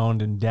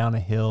ground and down a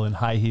hill in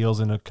high heels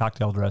and a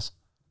cocktail dress.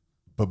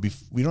 But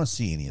we don't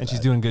see any of that. And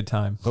she's doing good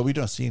time. But we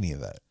don't see any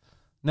of that.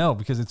 No,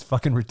 because it's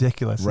fucking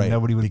ridiculous. Right. And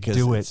nobody would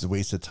do it. It's a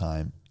waste of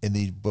time.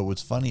 But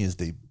what's funny is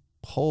they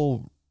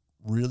pull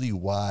really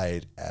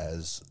wide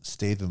as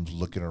Statham's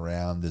looking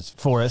around this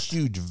forest,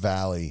 huge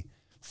valley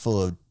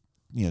full of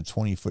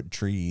 20-foot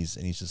trees,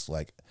 and he's just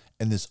like,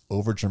 and this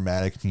over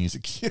dramatic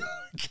music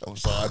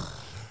comes on.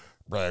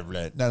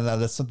 No,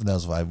 that's something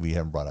else we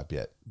haven't brought up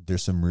yet.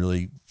 There's some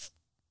really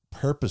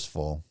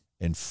purposeful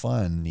and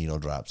fun needle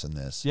drops in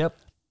this. Yep.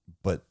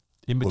 But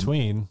in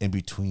between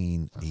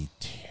a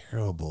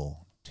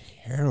terrible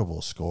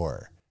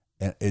score.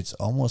 And it's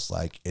almost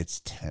like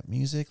it's temp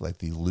music, like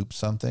they looped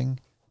something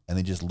and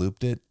they just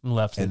looped it and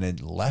left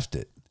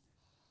it.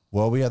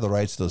 Well, we have the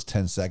rights to those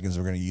 10 seconds.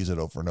 We're going to use it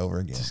over and over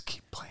again. Just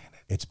keep playing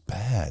it. It's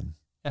bad.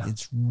 Yeah.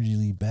 It's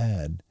really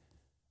bad.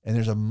 And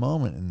there's a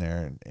moment in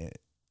there,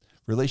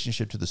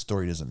 relationship to the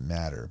story doesn't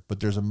matter,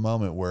 but there's a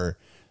moment where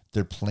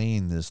they're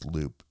playing this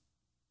loop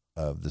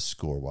of the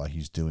score while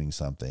he's doing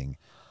something.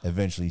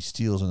 Eventually he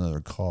steals another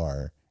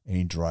car and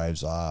he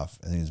drives off.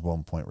 And then there's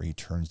one point where he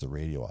turns the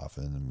radio off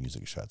and then the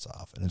music shuts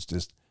off. And it's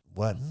just,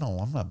 what? No,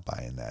 I'm not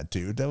buying that,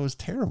 dude. That was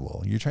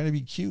terrible. You're trying to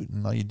be cute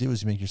and all you do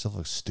is you make yourself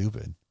look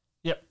stupid.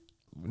 Yep.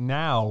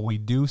 Now we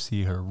do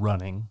see her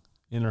running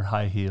in her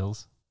high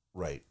heels.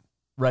 Right.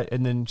 Right.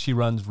 And then she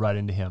runs right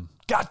into him.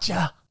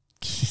 Gotcha.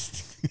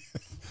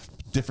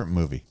 Different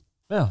movie.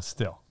 Well,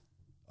 still.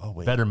 Oh,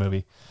 wait. Better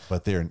movie.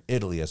 But they're in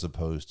Italy as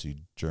opposed to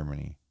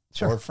Germany.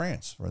 Sure. Or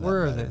France.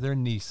 Where are they? They're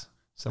in Nice.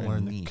 Somewhere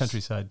in the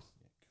countryside.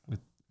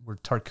 Where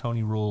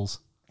Tarconi rules.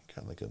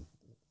 Got like a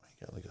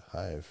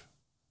hive.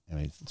 I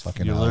mean,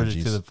 fucking you're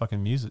allergic to the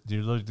fucking music.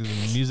 You're allergic to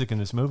the music in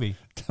this movie.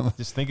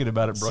 Just thinking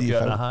about it broke you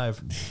out in a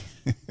hive.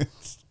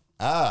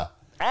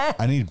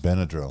 I need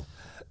Benadryl.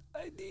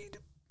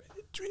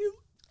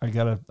 I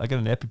got an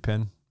EpiPen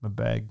in my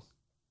bag.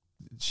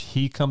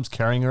 He comes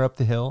carrying her up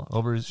the hill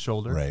over his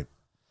shoulder. Right.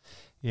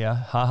 Yeah.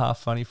 Ha,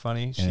 funny.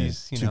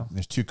 She's,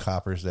 there's two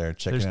coppers there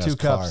checking out his car. There's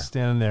two cops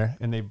standing there,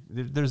 and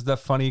there's that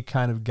funny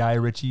kind of Guy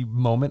Ritchie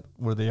moment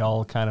where they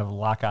all kind of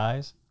lock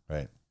eyes.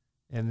 Right.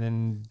 And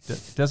then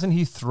doesn't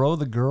he throw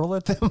the girl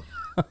at them?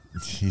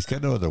 He's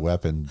got no other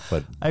weapon,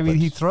 but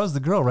he throws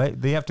the girl,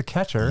 right? They have to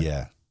catch her.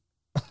 Yeah.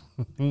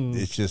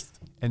 It's just,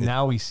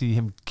 now we see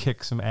him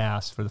kick some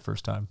ass for the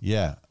first time.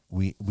 Yeah,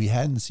 we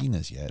hadn't seen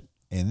this yet,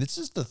 and this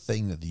is the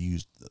thing that they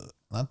used.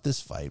 Not this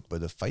fight,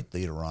 but a fight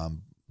later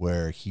on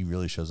where he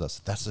really shows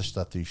us. That's the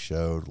stuff they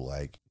showed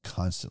like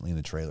constantly in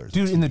the trailers.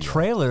 Dude, in the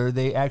trailer,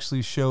 they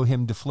actually show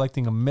him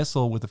deflecting a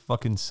missile with a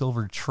fucking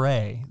silver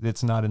tray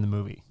that's not in the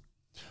movie.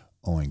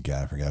 Oh my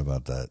God, I forgot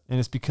about that. And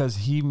it's because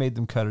he made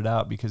them cut it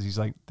out because he's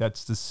like,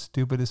 that's the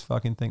stupidest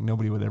fucking thing.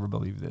 Nobody would ever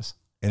believe this.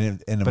 But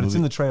it's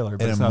in the trailer.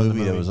 But in it's a not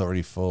movie that was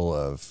already full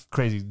of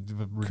crazy,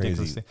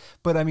 ridiculous thing.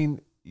 But I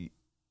mean,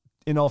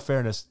 in all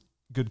fairness,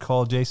 good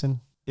call,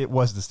 Jason. It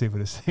was the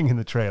stupidest thing in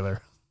the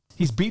trailer.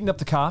 He's beating up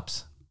the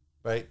cops.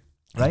 Right.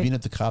 He's beating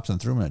up the cops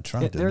and threw them in a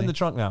trunk. They're in the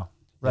trunk now.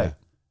 Right.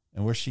 Yeah.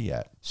 And where's she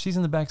at? She's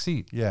in the back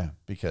seat. Yeah,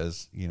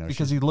 because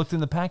he looked in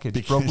the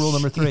package. Broke rule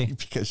number 3.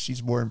 Because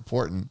she's more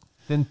important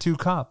than 2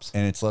 cops.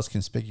 And it's less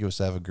conspicuous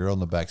to have a girl in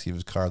the backseat of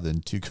his car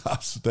than 2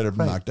 cops that are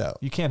knocked out.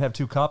 You can't have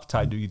 2 cops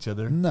tied to each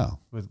other. No.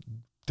 With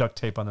duct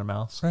tape on their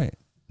mouths. Right.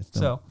 It's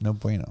no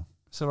bueno.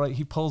 So right,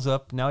 he pulls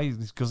up. Now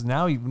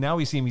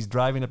we see him. He's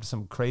driving up to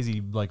some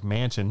crazy like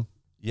mansion.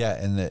 Yeah,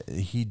 and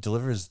he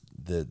delivers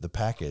the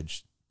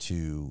package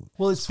to.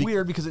 Well, it's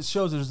weird because it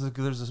shows there's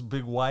this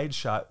big wide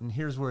shot, and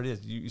here's where it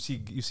is. You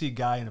see a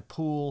guy in a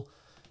pool,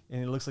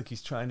 and it looks like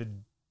he's trying to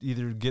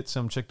either get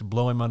some chick to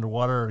blow him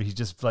underwater, or he's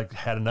just like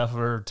had enough of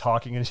her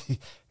talking. And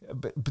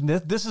but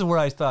this is where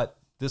I thought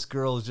this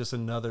girl is just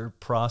another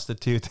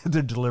prostitute that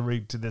they're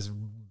delivering to this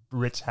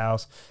rich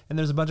house, and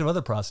there's a bunch of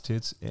other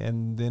prostitutes,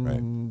 and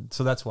then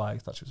so that's why I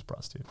thought she was a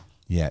prostitute.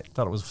 Yeah, I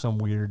thought it was some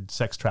weird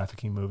sex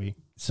trafficking movie.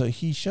 So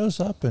he shows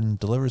up and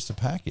delivers the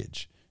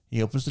package.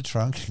 He opens the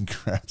trunk and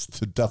grabs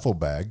the duffel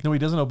bag. No, he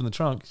doesn't open the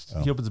trunk.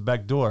 He opens the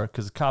back door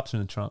because the cops are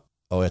in the trunk.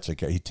 Oh, that's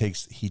okay. He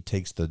takes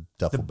the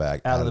duffel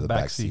bag out of the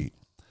back seat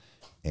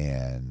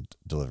and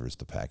delivers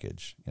the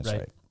package. That's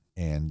right.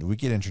 And we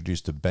get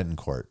introduced to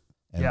Betancourt.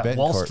 And Betancourt,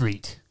 Wall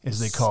Street, as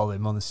they call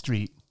him on the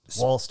street.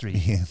 Wall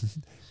Street.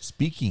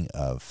 Speaking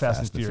of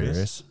Fast and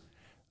Furious,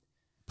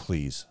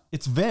 please.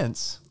 It's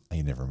Vince.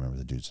 I never remember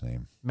the dude's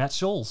name. Matt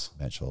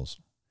Scholes.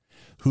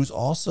 Who's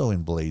also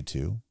in Blade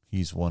 2.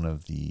 He's one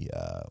of the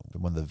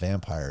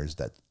vampires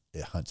that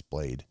hunts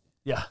Blade.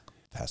 Yeah.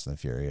 Fast and the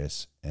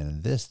Furious.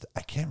 And this,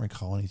 I can't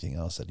recall anything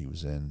else that he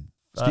was in.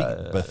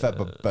 But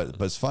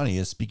it's funny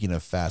is, speaking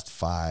of Fast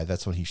 5,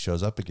 that's when he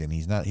shows up again.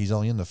 He's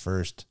only in the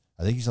first,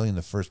 I think he's only in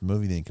the first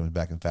movie, then he comes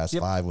back in Fast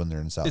 5 when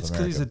they're in South America. It's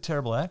because he's a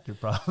terrible actor,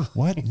 probably.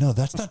 What? No,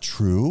 that's not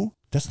true.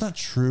 That's not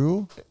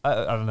true.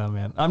 I don't know,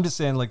 man. I'm just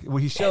saying, like,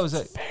 when he shows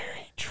it's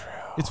very true.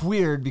 It's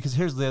weird because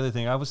here's the other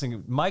thing. I was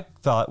thinking, my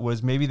thought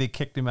was maybe they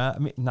kicked him out. I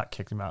mean, not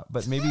kicked him out,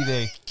 but maybe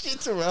they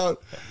kicked him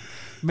out.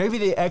 Maybe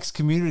they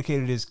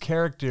excommunicated his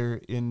character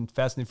in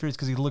Fast and the Furious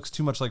because he looks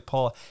too much like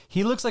Paul.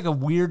 He looks like a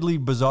weirdly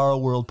bizarro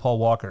world Paul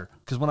Walker.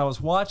 Because when I was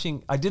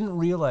watching, I didn't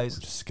realize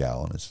just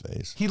scowl on his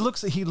face. He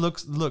looks,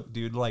 look,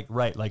 dude,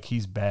 like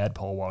he's bad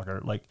Paul Walker.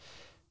 Like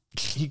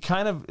he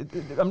kind of.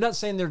 I'm not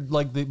saying they're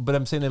but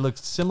I'm saying they look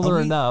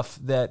similar enough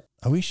that.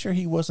 Are we sure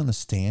he wasn't a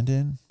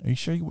stand-in? Are you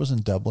sure he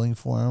wasn't doubling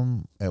for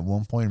him at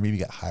one point, or maybe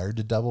got hired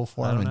to double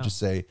for him and just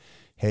say,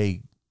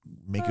 "Hey,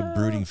 make a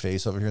brooding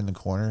face over here in the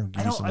corner."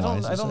 I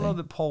don't know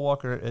that Paul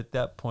Walker at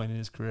that point in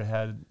his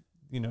career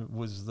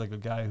was like a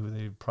guy who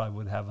they probably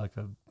would have like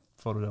a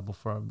photo double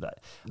for him.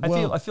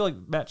 I feel like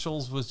Matt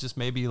Scholes was just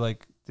maybe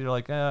like they're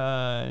like,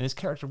 and his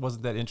character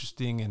wasn't that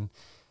interesting, and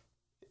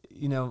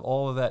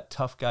all of that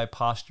tough guy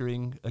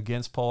posturing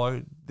against Paul.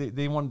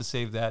 They wanted to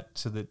save that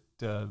so that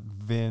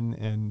Vin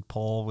and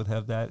Paul would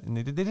have that, and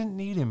they didn't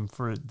need him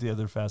for the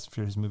other Fast and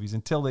Furious movies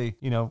until we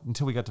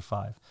got to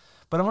 5.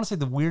 But I want to say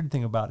the weird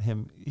thing about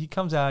him, he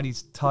comes out,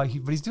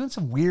 but he's doing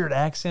some weird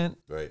accent.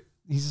 Right.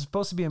 He's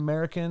supposed to be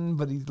American,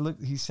 but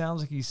he sounds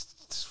like he's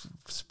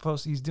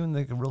doing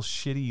like a real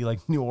shitty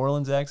like New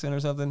Orleans accent or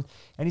something.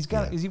 And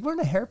is he wearing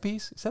a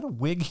hairpiece? Is that a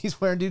wig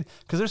he's wearing, dude?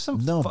 Because there's some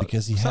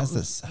because he has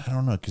this. I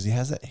don't know, because he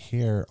has that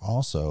hair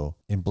also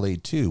in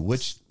Blade 2,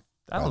 which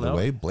by the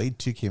way, Blade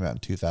 2 came out in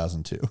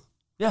 2002.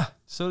 Yeah,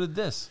 so did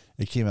this.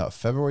 It came out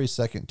February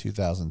 2nd,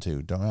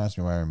 2002. Don't ask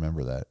me why I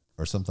remember that,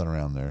 or something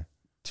around there.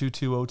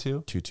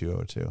 2202?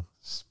 2202.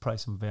 It's probably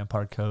some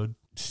vampire code.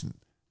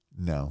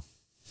 No.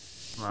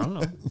 I don't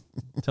know.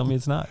 Tell me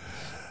it's not.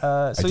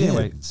 I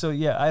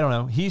don't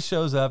know. He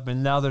shows up,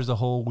 and now there's a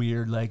whole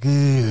weird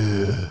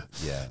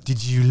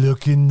did you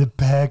look in the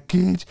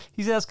package?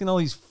 He's asking all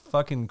these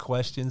fucking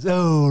questions.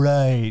 Oh,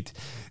 right.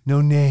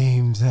 No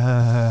names.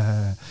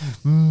 And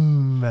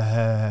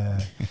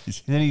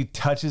then he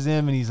touches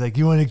him, and he's like,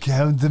 "You want to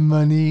count the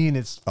money?" And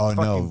it's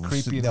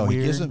creepy and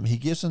weird. He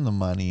gives him the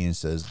money and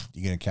says,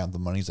 "You gonna count the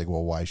money?" He's like,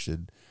 "Well, why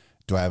should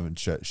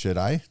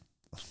I?"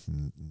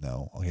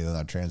 No. Okay, then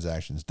our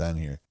transaction's done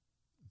here.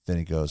 Then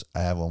he goes,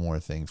 "I have one more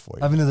thing for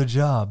you. I have another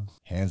job."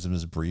 Hands him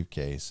his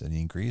briefcase, and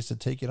he agrees to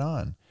take it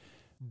on.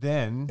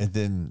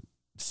 Then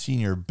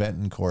Senior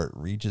Betancourt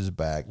reaches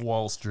back.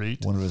 Wall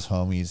Street. One of his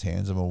homies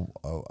hands him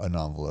an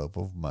envelope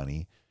of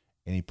money,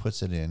 and he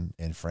puts it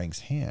in Frank's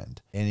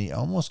hand, and he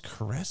almost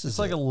caresses it. It's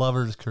like a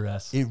lover's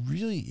caress. It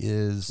really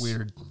is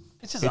weird.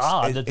 It's just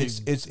odd that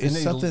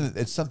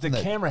it's something.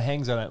 The camera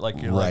hangs on it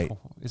like you're right. Like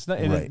it's not.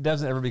 And it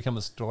doesn't ever become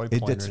a story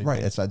point. That's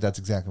right. That's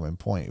exactly my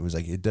point. It was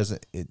like it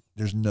doesn't.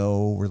 There's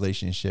no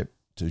relationship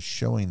to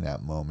showing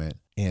that moment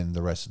in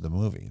the rest of the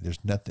movie.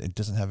 There's nothing. It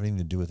doesn't have anything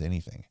to do with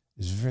anything.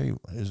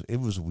 It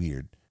was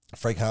weird.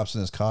 Frank hops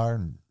in his car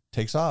and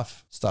takes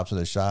off. Stops at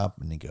a shop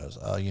and he goes,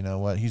 "Oh, you know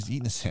what? He's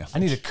eating a sandwich. I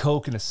need a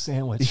Coke and a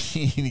sandwich."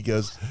 And he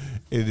goes,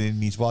 and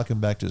then he's walking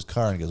back to his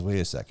car and he goes, "Wait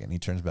a second." He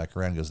turns back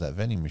around and goes, "That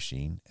vending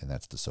machine," and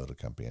that's the soda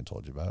company I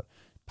told you about.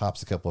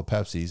 Pops a couple of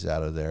Pepsis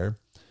out of there,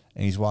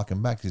 and he's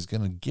walking back. He's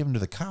going to give them to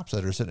the cops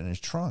that are sitting in his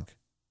trunk.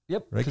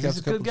 Yep, right. He's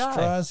a good guy.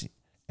 Straws,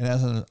 and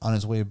as on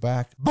his way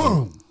back,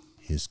 boom!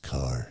 His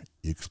car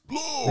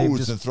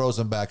explodes and throws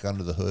him back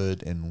under the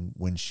hood and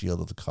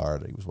windshield of the car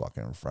that he was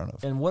walking in front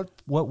of. And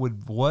what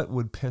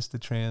would piss the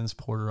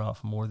transporter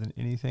off more than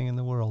anything in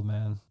the world,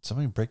 man?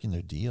 Somebody breaking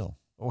their deal,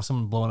 or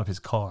someone blowing up his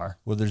car.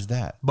 Well, there's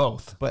that.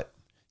 Both, but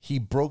he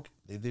broke.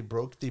 They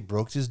broke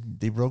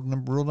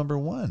rule number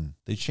 1.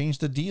 They changed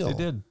the deal. They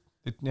did,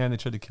 and they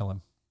tried to kill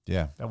him.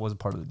 Yeah, that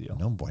wasn't part of the deal.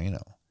 No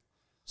bueno.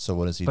 So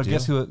what does he do? But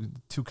guess who?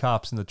 2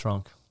 cops in the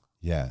trunk.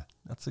 Yeah,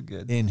 that's a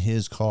good in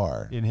his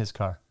car.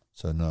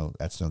 So no,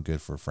 that's no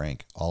good for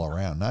Frank all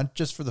around. Not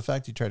just for the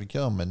fact he tried to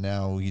kill him, but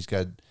now he's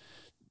got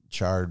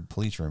charred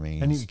police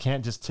remains. And you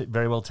can't just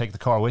very well take the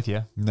car with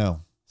you.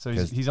 No. So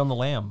he's on the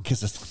lam.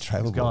 Because it's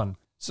drivable. He's gone.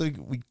 So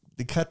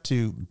they cut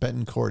to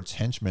Betancourt's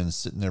henchmen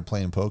sitting there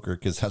playing poker,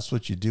 because that's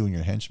what you do when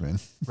you're henchmen.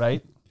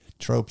 Right.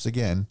 Tropes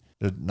again.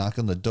 They're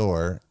knocking on the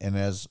door, and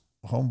as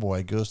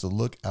homeboy goes to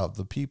look out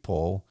the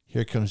peephole,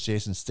 Here comes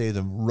Jason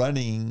Statham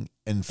running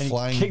and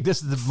flying.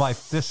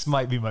 This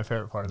might be my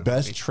favorite part of the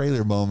best movie.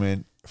 trailer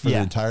moment for the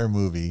entire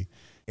movie.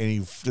 And he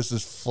does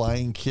this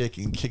flying kick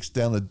and kicks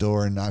down the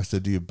door and knocks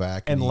the dude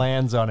back. And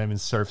lands on him and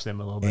surfs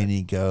him a little bit. And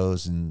he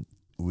goes, and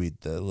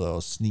with the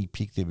little sneak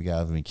peek that we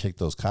got of him, he kicked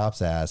those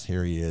cops' ass.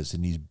 Here he is.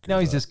 And he's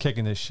just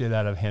kicking the shit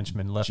out of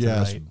henchmen left and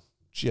right.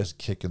 Just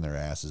kicking their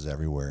asses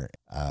everywhere.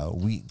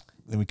 We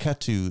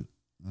cut to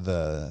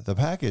the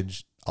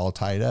package all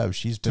tied up.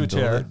 She's been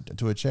delivered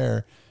to a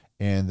chair.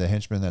 And the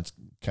henchman that's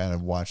kind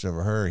of watching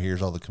over her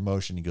hears all the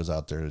commotion. He goes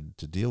out there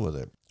to deal with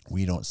it.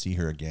 We don't see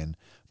her again.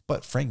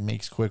 But Frank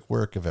makes quick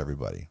work of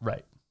everybody.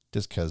 Right.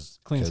 Just because.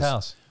 Cleans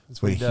house.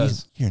 That's what he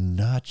does. You're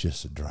not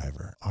just a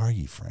driver, are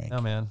you, Frank?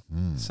 No, man.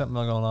 Something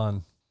going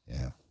on.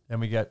 Yeah.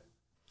 And we got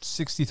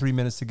 63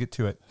 minutes to get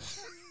to it.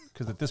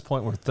 Because at this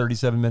point, we're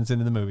 37 minutes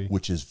into the movie.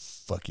 Which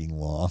is fucking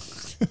long.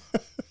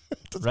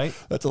 Right?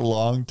 That's a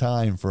long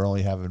time for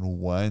only having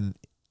one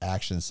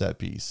action set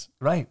piece.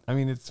 Right. I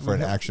mean, it's for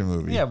an action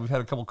movie. Yeah, we've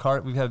had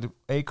we've had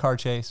a car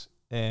chase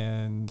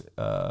and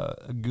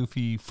a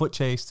goofy foot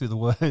chase through the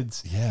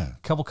woods. Yeah. A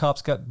couple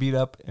cops got beat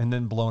up and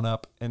then blown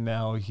up, and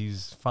now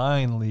he's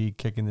finally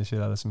kicking the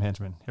shit out of some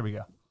henchmen. Here we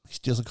go. He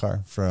steals a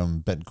car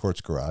from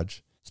Betancourt's garage,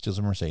 steals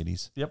a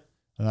Mercedes. Yep.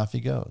 And off he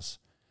goes.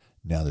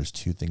 Now there's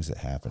two things that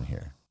happen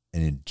here,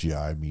 and it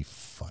drives me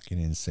fucking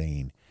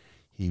insane.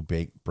 He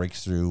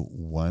breaks through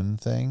one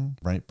thing,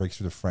 right? Breaks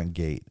through the front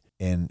gate.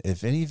 And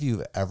if any of you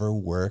have ever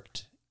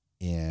worked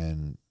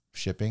in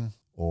shipping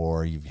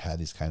or you've had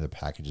these kind of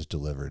packages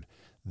delivered,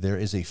 there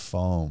is a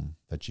foam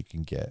that you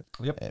can get.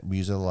 Yep. We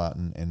use it a lot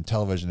in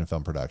television and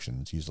film production.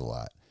 It's used a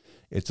lot.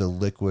 It's a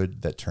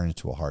liquid that turns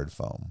to a hard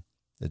foam.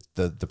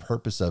 The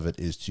purpose of it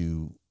is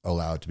to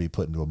allow it to be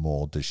put into a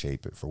mold to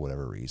shape it for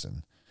whatever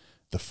reason.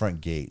 The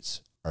front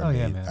gates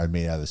are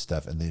made out of this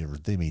stuff, and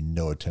they made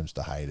no attempts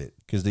to hide it,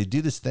 because they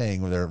do this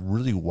thing where they're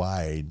really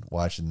wide,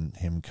 watching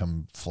him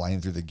come flying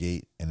through the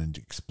gate and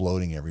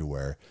exploding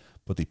everywhere,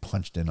 but they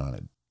punched in on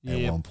it.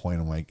 At one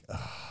point, I'm like,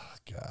 oh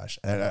gosh.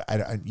 And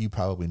I you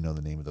probably know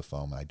the name of the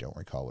foam, and I don't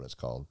recall what it's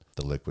called.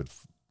 The liquid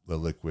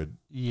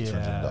turns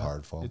into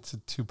hard foam. It's a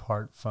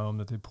 2-part foam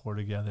that they pour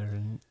together,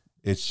 and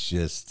it's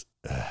just.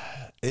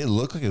 It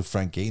looked like a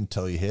front gate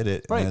until you hit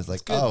it, and then it's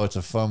like, it's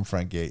a foam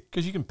front gate.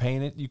 Because you can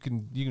paint it, you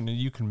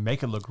can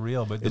make it look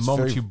real, but the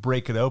moment you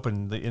break it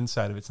open, the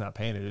inside of it's not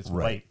painted; it's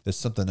white. There's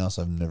something else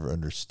I've never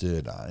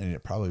understood, and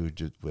it probably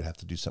would have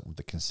to do something with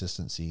the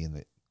consistency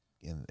and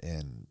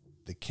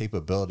the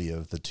capability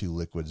of the two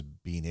liquids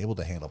being able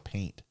to handle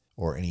paint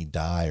or any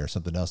dye or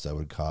something else that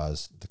would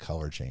cause the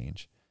color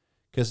change.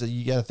 Because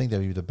you got to think that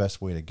would be the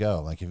best way to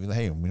go. Like, if you,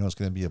 hey, we know it's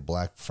going to be a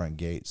black front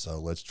gate, so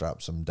let's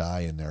drop some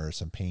dye in there or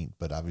some paint.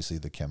 But obviously,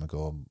 the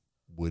chemical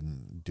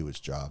wouldn't do its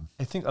job.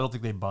 I don't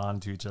think they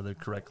bond to each other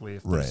correctly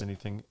if there's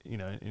anything,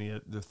 any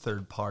of the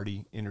third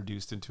party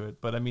introduced into it.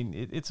 But I mean,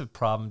 it's a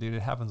problem, dude.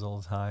 It happens all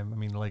the time. I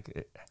mean,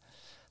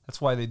 that's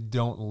why they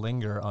don't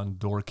linger on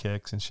door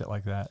kicks and shit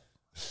like that.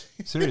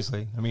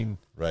 Seriously, I mean,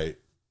 right.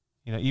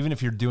 Even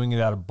if you're doing it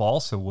out of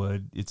balsa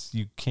wood,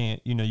 you can't,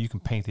 you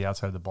can paint the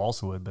outside of the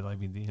balsa wood, but I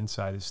mean, the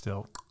inside is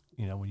still,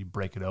 when you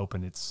break it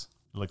open, it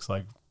looks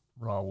like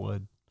raw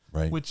wood,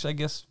 right? Which I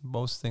guess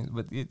most things,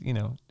 but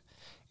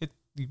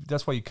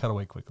that's why you cut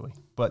away quickly.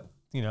 But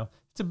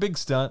it's a big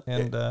stunt,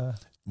 and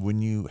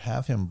when you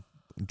have him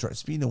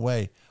speeding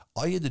away,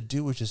 all you had to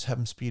do was just have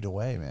him speed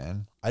away,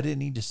 man. I didn't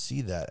need to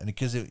see that, and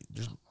because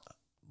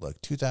look,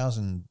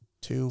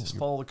 2002, just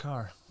follow the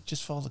car.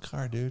 Just follow the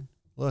car, dude.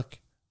 Look.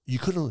 You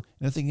could have, and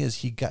the thing is,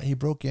 he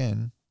broke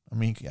in. I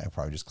mean, I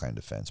probably just climbed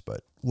a fence,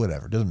 but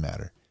whatever, doesn't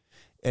matter.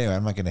 Anyway,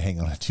 I'm not going to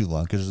hang on it too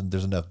long because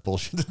there's enough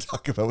bullshit to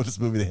talk about with this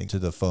movie to hang to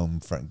the foam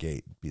front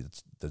gate.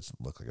 That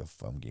doesn't look like a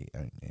foam gate.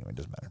 Anyway, it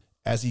doesn't matter.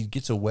 As he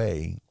gets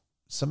away,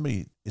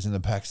 somebody is in the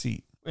back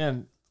seat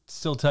and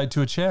still tied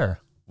to a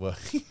chair. Well,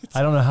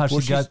 I don't know how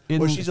she got in.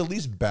 Well, she's at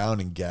least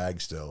bound and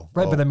gagged still.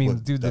 Right, but I mean,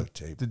 dude,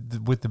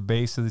 with the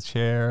base of the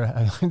chair,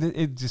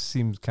 it just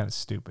seems kind of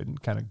stupid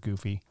and kind of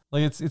goofy.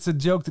 Like, it's a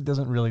joke that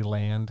doesn't really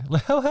land.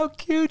 Like, how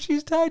cute,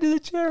 she's tied to the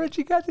chair and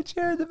she got the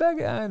chair in the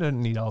back. I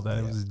don't need all that.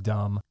 Yeah. It was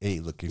dumb.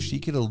 Hey, look, if she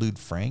could elude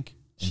Frank,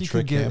 she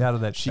could get out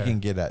of that chair.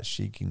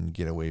 She can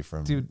get away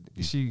from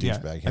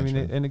douchebag. I mean,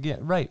 and again,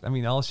 right. I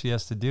mean, all she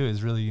has to do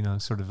is really,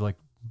 sort of like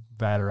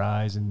bat her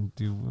eyes and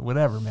do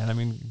whatever, man. I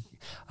mean,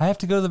 I have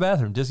to go to the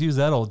bathroom. Just use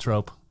that old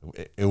trope.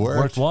 It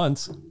worked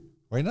once.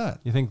 Why not?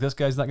 You think this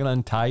guy's not going to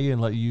untie you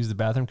and let you use the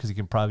bathroom because he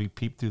can probably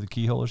peep through the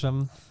keyhole or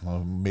something?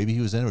 Well, maybe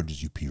he was in, or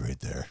did you pee right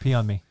there? Pee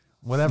on me.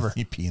 Whatever.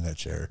 You pee in that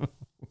chair.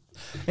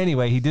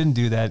 Anyway, he didn't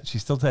do that.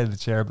 She's still tied to the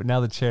chair, but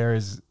now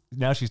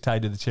she's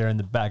tied to the chair in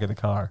the back of the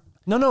car.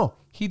 No,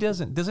 he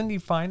doesn't. Doesn't he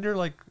find her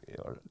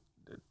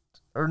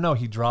or no,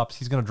 he's going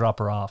to drop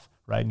her off,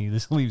 right? And he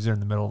just leaves her in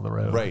the middle of the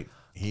road. Right.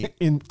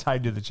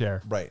 Tied to the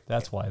chair. Right.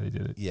 That's why they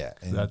did it. Yeah.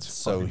 And that's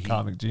so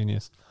comic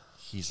genius.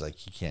 He's like,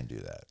 he can't do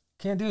that.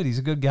 Can't do it. He's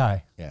a good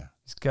guy. Yeah.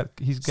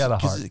 He's got a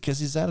heart. Because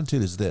his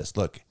attitude is this: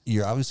 look,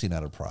 you're obviously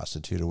not a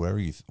prostitute or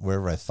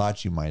wherever I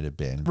thought you might have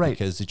been, right?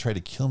 Because they tried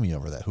to kill me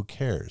over that. Who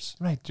cares?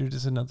 Right? You're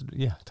just another.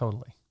 Yeah,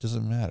 totally.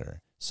 Doesn't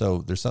matter. So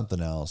there's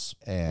something else,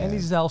 and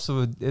he's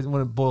also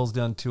when it boils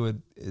down to it,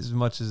 as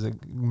much as a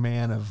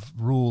man of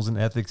rules and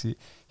ethics,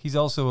 he's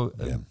also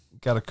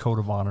got a code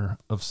of honor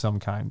of some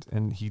kind,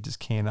 and he just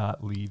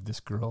cannot leave this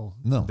girl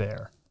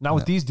there. Not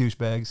with these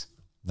douchebags,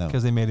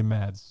 because they made him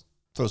mad.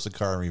 Throws the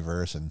car in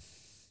reverse and.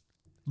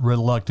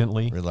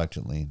 Reluctantly.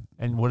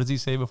 And what does he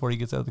say before he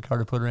gets out of the car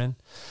to put her in?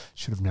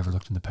 Should have never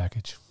looked in the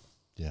package.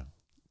 Yeah.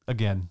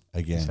 Again.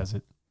 He says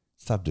it.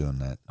 Stop doing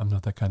that. I'm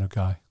not that kind of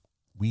guy.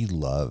 We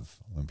love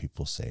when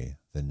people say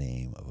the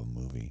name of a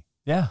movie.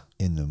 Yeah.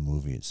 In the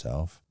movie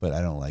itself. But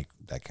I don't like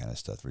that kind of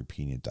stuff,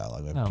 repeating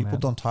dialogue. People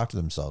don't talk to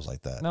themselves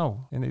like that.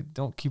 No. And they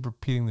don't keep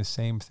repeating the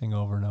same thing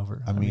over and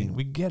over. I mean,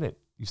 we get it.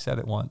 You said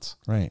it once.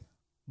 Right.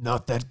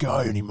 Not that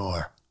guy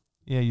anymore.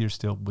 Yeah, you're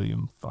still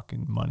William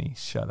fucking Money.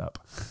 Shut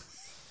up.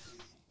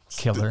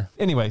 Killer.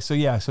 Anyway, so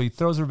he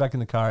throws her back in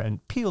the car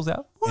and peels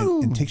out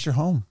and takes her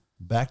home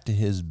back to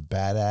his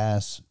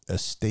badass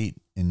estate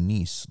in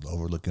Nice,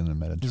 overlooking the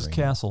Mediterranean. His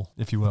castle,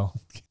 if you will.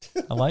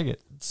 I like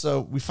it.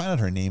 So we find out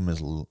her name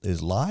is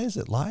Lie. Is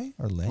it Lie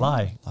or Lay?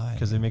 Lie,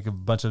 because they make a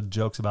bunch of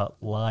jokes about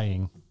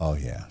lying. Oh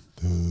yeah.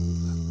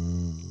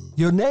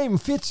 Your name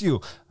fits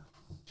you.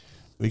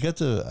 We got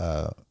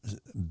to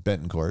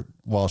Betancourt,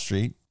 Wall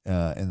Street,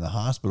 in the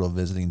hospital,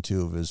 visiting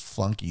two of his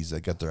flunkies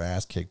that got their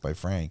ass kicked by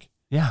Frank.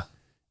 Yeah.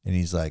 And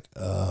he's like,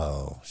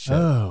 oh, shit.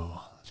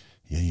 Oh.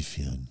 Yeah, you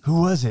feeling?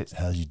 Who was it?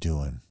 How you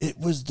doing? It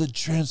was the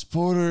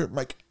transporter.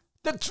 Like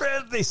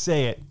they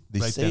say it.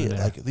 They say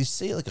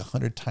it like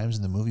 100 times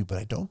in the movie, but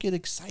I don't get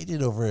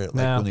excited over it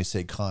like when they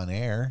say Con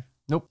Air.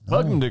 Nope.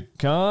 Welcome to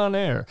Con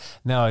Air.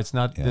 No, it's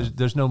not. Yeah.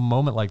 There's no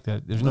moment like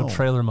that. There's no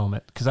trailer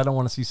moment because I don't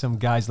want to see some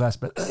guy's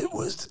last breath. It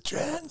was the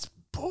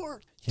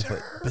transporter. Yeah,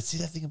 but see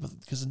that thing about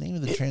because the name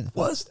of the It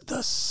was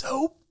the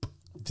soap.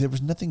 There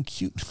was nothing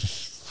cute.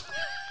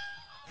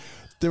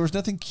 There was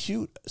nothing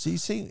cute. So you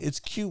say it's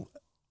cute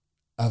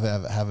of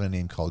having a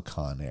name called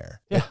Con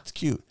Air. Yeah. It's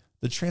cute.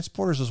 The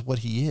Transporters is what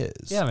he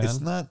is. Yeah, man.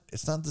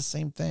 It's not the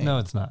same thing. No,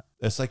 it's not.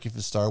 It's like if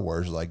it's Star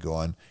Wars, like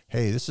going,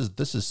 hey, this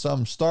is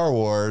some Star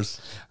Wars.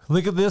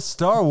 Look at this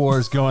Star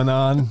Wars going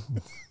on.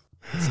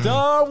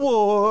 Star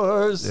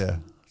Wars. Yeah.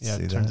 Yeah,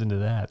 it turns into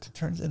that. It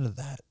turns into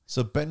that.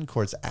 So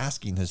Betancourt's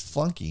asking his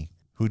flunky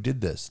who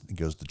did this. He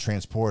goes, the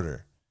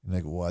Transporter. And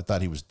they go, well, I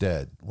thought he was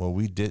dead. Well,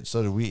 we did.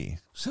 So did we.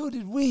 So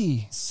did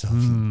we. So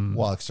he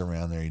walks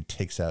around there. He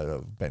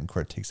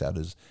Betancourt takes out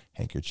his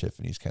handkerchief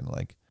and he's kind of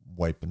like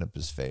wiping up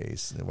his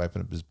face,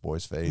 wiping up his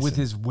boy's face. With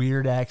his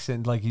weird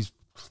accent, like he's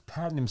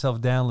patting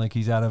himself down like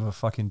he's out of a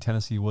fucking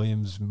Tennessee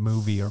Williams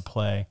movie or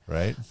play.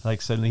 Right.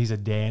 Like suddenly he's a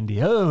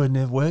dandy. Oh, and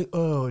then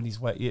and he's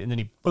wet. And then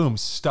he, boom,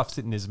 stuffs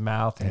it in his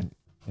mouth. And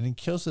he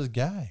kills his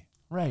guy.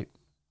 Right.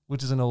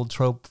 Which is an old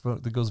trope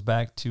that goes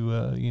back to,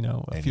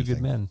 A Few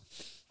Good Men.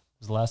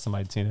 It was the last time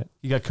I'd seen it.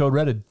 He got code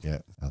redded. Yeah.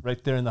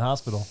 Right there in the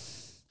hospital.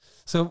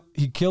 So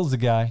he kills the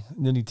guy,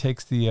 and then he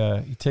takes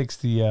the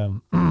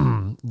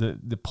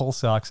the pull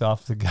socks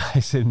off the guy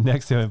sitting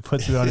next to him and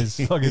puts it on his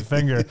fucking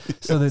finger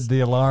so that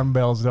the alarm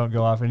bells don't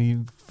go off.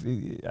 And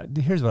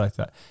here's what I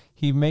thought.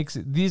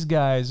 These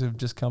guys have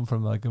just come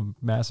from like a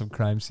massive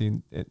crime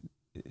scene.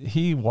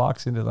 He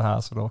walks into the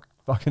hospital,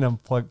 fucking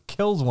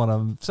kills one of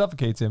them,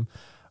 suffocates him,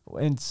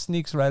 and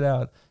sneaks right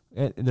out.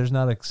 There's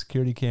not a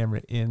security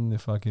camera in the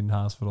fucking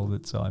hospital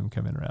that saw him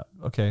come in or out.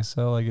 Okay,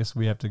 so I guess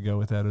we have to go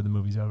with that or the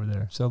movie's over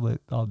there. So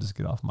I'll just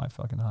get off my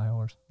fucking high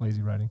horse.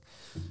 Lazy writing.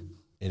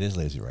 It is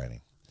lazy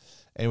writing.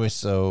 Anyway,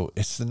 so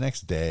it's the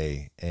next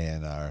day,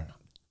 and our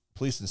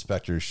police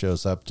inspector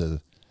shows up to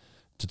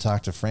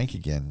talk to Frank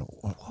again.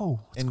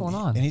 Whoa, what's going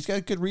on? And he's got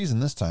a good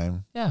reason this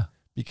time. Yeah.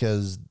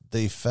 Because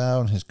they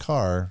found his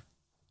car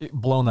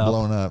blown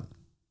up.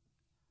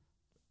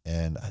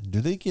 And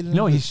do they get into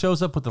No, he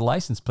shows up with the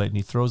license plate and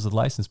he throws the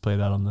license plate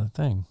out on the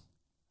thing.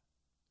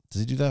 Does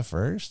he do that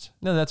first?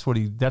 No, that's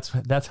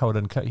how it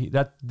uncut.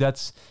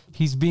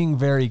 He's being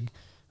very,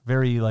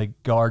 very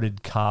like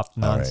guarded cop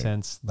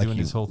nonsense, right. Doing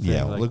his whole thing.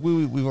 Yeah, like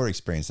we've already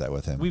experienced that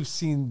with him. We've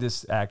seen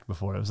this act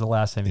before. It was the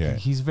last time. Yeah.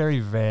 He's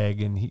very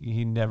vague and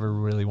he never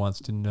really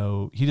wants to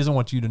know. He doesn't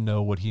want you to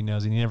know what he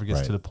knows, and he never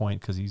gets to the point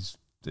because he's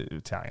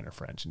Italian or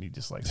French and he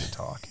just likes to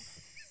talk.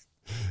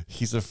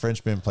 He's a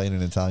Frenchman playing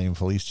an Italian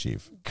police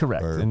chief.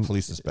 Correct. Or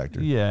police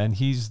inspector. Yeah, and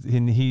he's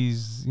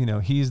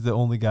the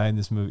only guy in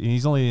this movie. And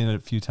he's only in it a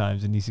few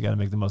times and he's got to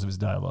make the most of his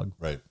dialogue.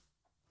 Right.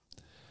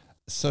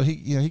 So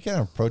he kind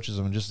of approaches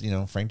him and just,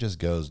 Frank just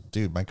goes,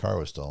 dude, my car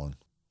was stolen.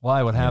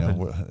 Why? What happened?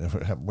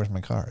 Where's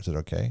my car? Is it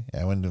okay?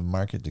 I went to the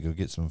market to go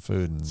get some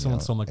food and someone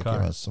stole my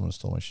car. Someone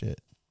stole my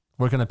shit.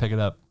 Where can I pick it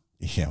up?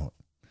 Yeah.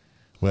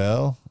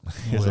 Well,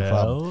 here's the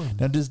problem.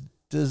 Now,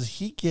 does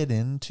he get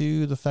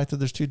into the fact that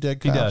there's two dead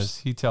cops? He does.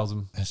 He tells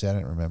him. I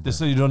didn't remember. Just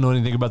so you don't know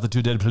anything about the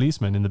two dead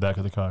policemen in the back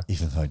of the car.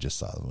 Even though I just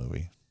saw the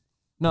movie.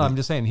 No, I'm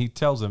just saying. He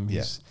tells him.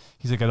 He's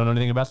like, I don't know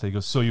anything about that. He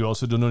goes, so you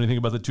also don't know anything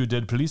about the two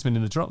dead policemen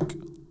in the trunk?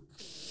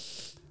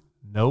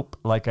 Nope.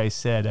 Like I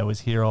said, I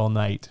was here all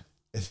night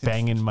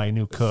banging my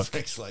new cook.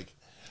 Frank's like,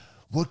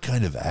 what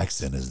kind of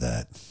accent is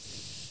that?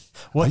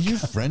 What? Are you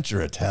French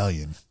or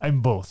Italian?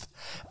 I'm both.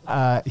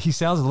 He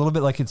sounds a little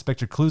bit like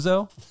Inspector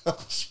Clouseau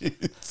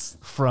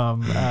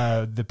from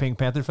the Pink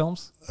Panther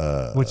films,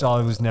 which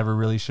I was never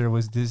really sure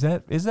was, is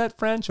that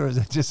French or is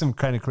that just some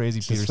kind of crazy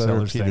Peter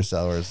Sellers thing?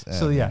 Sellers.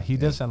 So yeah, he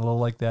does sound a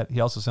little like that. He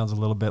also sounds a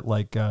little bit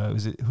like,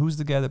 who's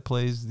the guy that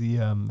plays the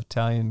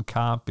Italian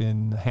cop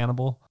in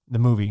Hannibal? The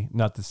movie,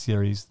 not the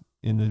series,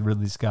 in the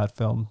Ridley Scott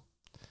film,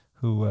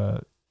 who,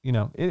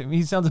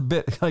 he sounds a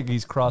bit like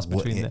he's crossed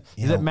between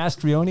is that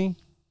Mastrioni?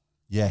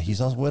 Yeah,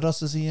 he's also. What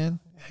else is he in?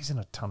 He's in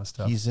a ton of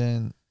stuff. Is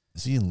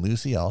he in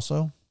Lucy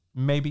also?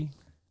 Maybe.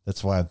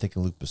 That's why I'm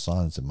thinking Luc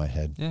Besson's in my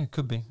head. Yeah, it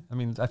could be. I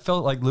mean, I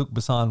felt like Luc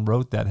Besson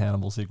wrote that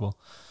Hannibal sequel.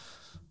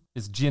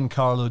 It's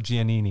Giancarlo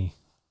Giannini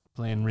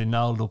playing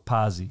Rinaldo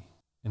Pazzi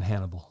in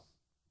Hannibal.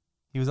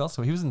 He was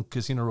in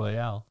Casino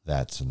Royale.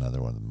 That's another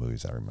one of the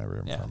movies I remember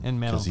him from. And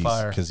Man on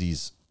Fire. Because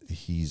he's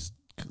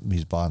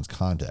Bond's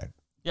contact.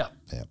 Yeah.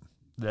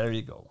 There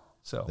you go.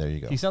 So there you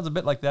go. He sounds a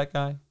bit like that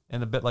guy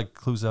and a bit like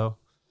Clouseau.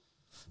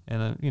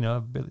 And, a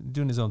bit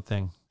doing his own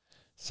thing.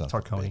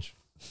 Tarconi.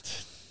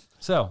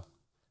 So,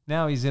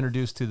 now he's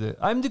introduced to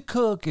I'm the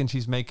cook, and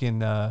she's making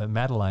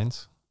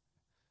Madeleines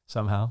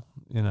somehow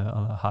on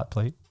a hot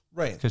plate.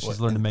 Right. Because she's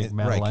learned to make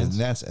Madeleines.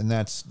 Right, and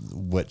that's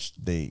what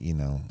they,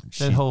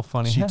 that whole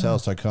funny. She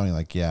tells Tarconi,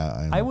 like,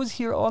 I was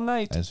here all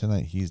night.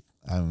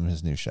 I'm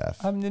his new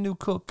chef. I'm the new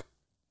cook.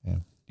 Yeah.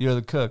 You're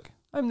the cook.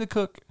 I'm the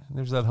cook.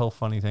 There's that whole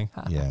funny thing.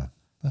 Yeah.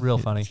 Real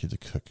funny. She's a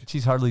cook.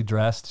 She's hardly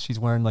dressed. She's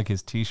wearing like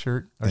his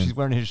T-shirt, or she's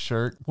wearing his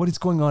shirt. What is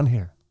going on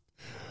here?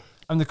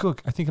 I'm the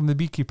cook. I think I'm the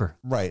beekeeper.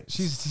 Right.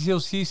 She's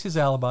his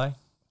alibi.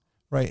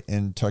 Right.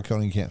 And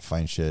Tarconi can't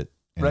find shit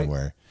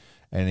anywhere.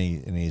 Right.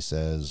 And he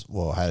says,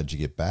 well, how did you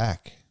get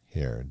back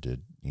here?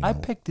 I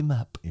picked him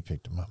up. You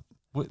picked him up.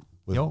 What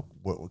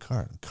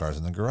car? The car's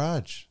in the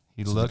garage.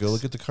 He looks. Go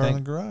look at the car in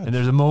the garage. And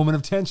there's a moment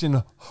of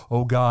tension.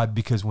 Oh God,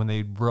 because when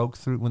they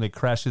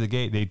crashed through the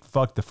gate, they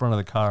fucked the front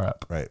of the car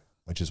up. Right.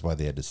 Which is why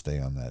they had to stay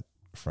on that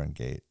front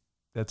gate.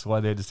 That's why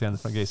they had to stay on the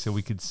front gate, so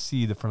we could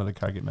see the front of the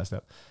car get messed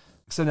up.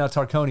 So now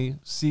Tarconi,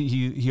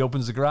 he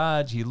opens the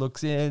garage, he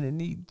looks in, and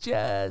he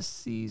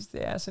just sees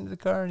the ass into the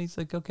car, and he's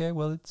like, okay,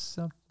 well, it's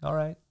all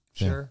right,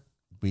 sure.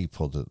 Yeah. We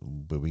pulled it,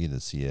 but we get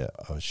to see a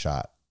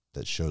shot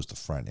that shows the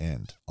front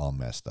end all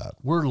messed up.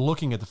 We're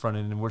looking at the front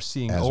end, and we're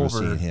seeing we're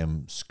seeing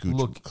him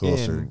scoot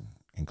closer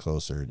and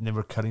closer. And then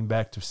we're cutting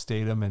back to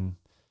Statham and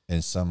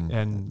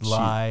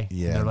Lie.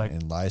 Yeah, and, like,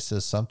 and Lie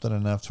says something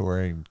enough to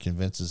where he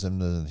convinces him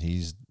that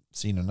he's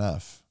seen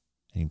enough.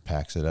 He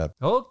packs it up.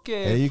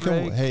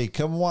 Okay,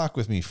 come walk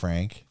with me,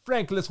 Frank.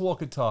 Frank, let's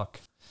walk and talk.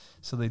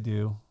 So they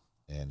do.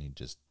 And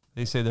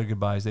they say their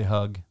goodbyes. They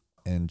hug.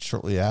 And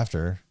shortly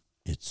after,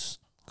 it's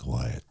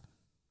quiet.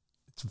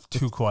 It's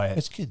too quiet.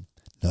 It's good.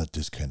 Not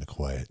this kind of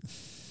quiet.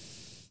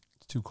 It's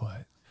too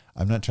quiet.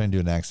 I'm not trying to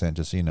do an accent,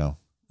 just so you know.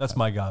 That's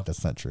my God.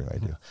 That's not true. I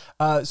do.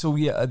 So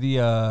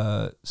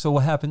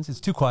what happens? It's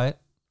too quiet.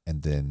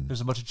 And then there's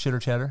a bunch of chitter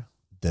chatter.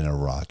 Then a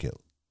rocket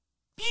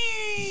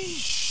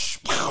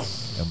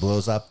and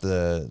blows up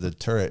the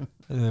turret.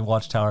 The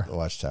watchtower. The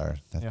watchtower.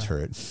 That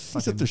turret.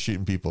 He's up there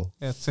shooting people.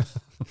 Yeah,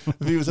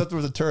 if he was up there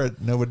with a turret,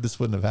 this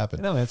wouldn't have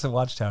happened. No, it's a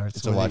watchtower.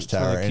 It's a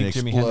watchtower, and it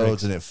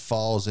explodes, and it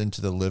falls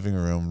into the living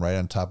room right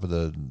on top of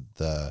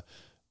the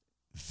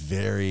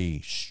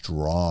very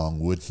strong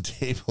wooden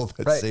table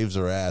that saves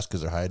her ass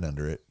because they're hiding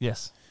under it.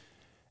 Yes.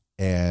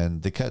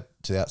 And they cut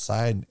to the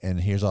outside,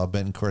 and here's all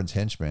Betancourt's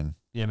henchmen.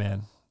 Yeah,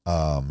 man.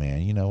 Oh,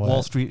 man. You know what?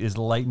 Wall Street is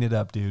lighting it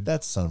up, dude.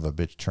 That son of a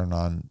bitch turned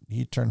on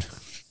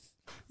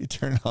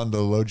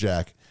the low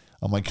jack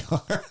on my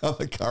car, on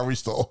the car we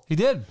stole. He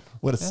did.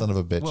 What a son of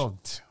a bitch. Well,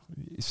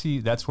 see,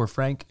 that's where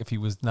Frank, if he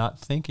was not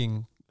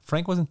thinking,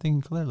 Frank wasn't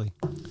thinking clearly.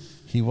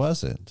 He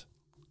wasn't.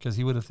 Because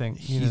he would have think,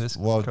 this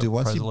car's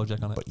a low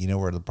jack on it. But you know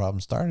where the problem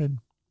started?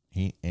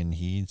 He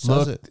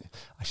says it.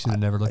 I should have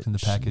never looked in the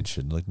package.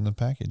 Shouldn't look in the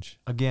package.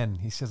 Again.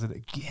 He says it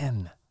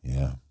again.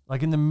 Yeah.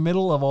 Like in the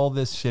middle of all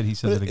this shit, he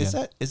says it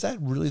again. Is that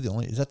really the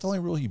only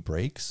rule he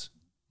breaks?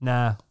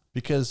 Nah.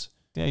 Because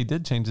he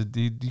did change it.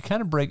 You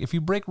kind of break. If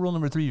you break rule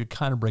number 3, you're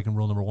kind of breaking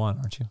rule number 1,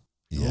 aren't you?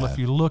 Yeah. If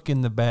you look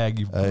in the bag,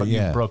 you've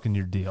broken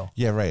your deal.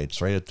 Yeah, right.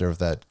 It's right up there with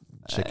that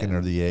chicken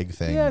or the egg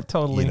thing. Yeah,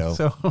 totally.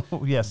 So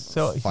yes.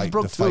 So he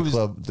broke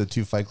the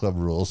 2 Fight Club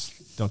rules.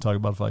 Don't talk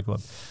about Fight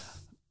Club.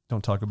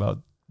 Don't talk about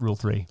rule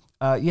 3.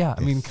 I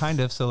mean,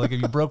 kind of. So like,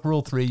 if you broke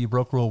rule 3, you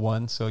broke rule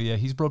 1. So yeah,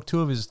 he's broke 2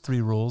 of his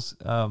 3 rules.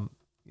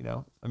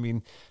 I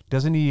mean,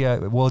 doesn't he?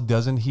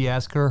 Doesn't he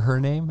ask her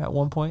name at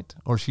one point,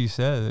 or she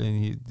said, and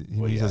he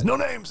says no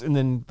names, and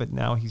then but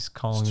now he's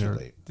calling her.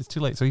 It's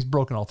too late. So he's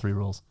broken all 3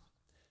 rules.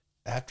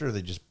 After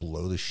they just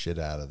blow the shit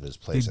out of his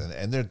place,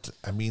 and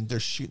they're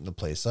shooting the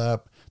place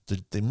up.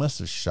 They must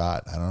have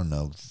shot, I don't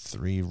know,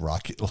 3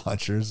 rocket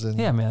launchers, and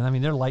yeah, man. I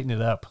mean, they're lighting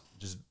it up,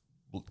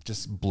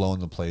 just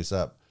blowing the place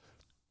up.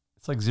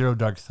 It's like Zero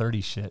Dark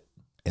 30 shit.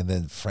 And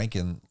then Frank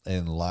and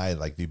Lie,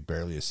 like, they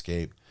barely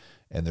escape.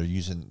 and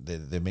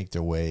they make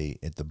their way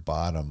at the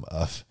bottom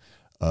of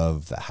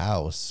the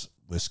house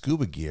with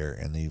scuba gear,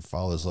 and they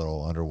follow this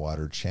little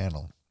underwater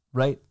channel.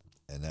 Right.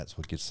 And that's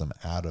what gets them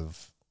out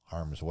of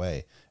harm's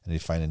way. And they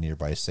find a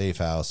nearby safe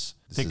house.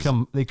 They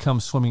come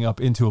swimming up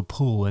into a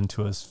pool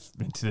into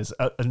this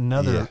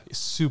another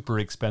super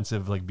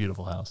expensive, like,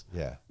 beautiful house.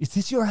 Yeah. Is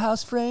this your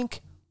house,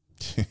 Frank?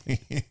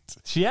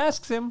 She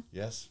asks him.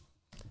 Yes.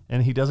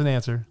 And he doesn't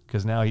answer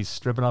because now he's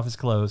stripping off his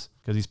clothes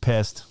because he's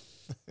pissed.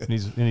 and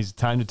he's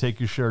time to take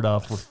your shirt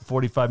off. We're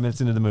 45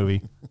 minutes into the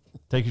movie.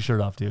 Take your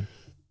shirt off, dude.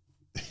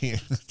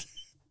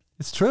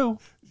 It's true.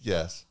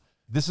 Yes.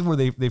 This is where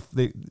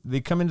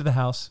they come into the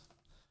house.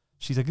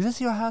 She's like, "Is this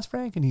your house,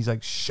 Frank?" And he's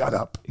like, "Shut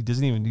up." He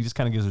just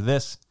kind of gives her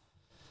this.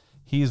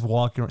 He's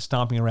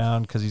stomping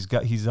around because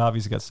he's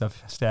obviously got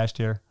stuff stashed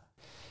here.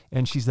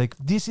 And she's like,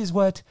 "This is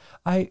what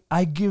I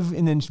give."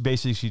 And then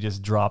she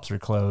just drops her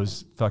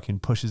clothes, fucking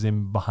pushes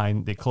him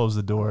behind. They close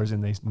the doors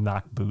and they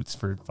knock boots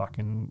for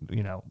fucking,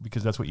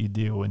 because that's what you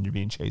do when you're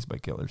being chased by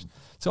killers.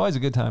 It's always a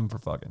good time for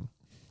fucking.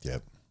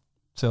 Yep.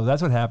 So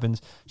that's what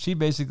happens. She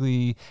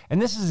basically,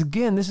 and this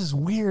is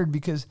weird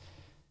because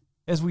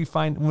as we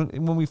find,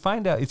 when we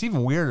find out, it's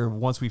even weirder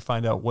once we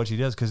find out what she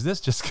does, because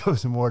this just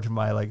goes more to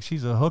my, like,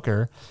 she's a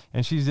hooker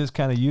and she's just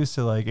kind of used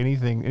to, like,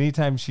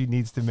 anytime she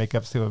needs to make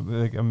up to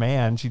a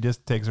man, she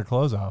just takes her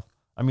clothes off.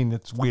 I mean,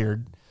 it's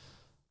weird.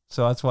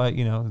 So that's why,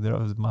 there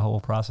was my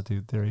whole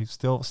prostitute theory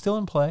still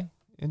in play.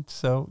 And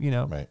so,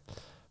 right.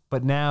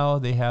 But now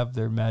they have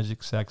their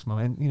magic sex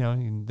moment,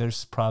 and,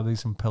 there's probably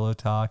some pillow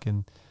talk,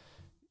 and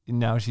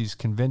now she's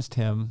convinced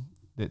him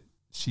that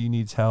she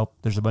needs help.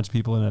 There's a bunch of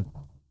people in a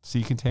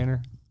sea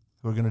container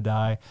who are going to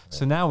die. Right.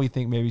 So now we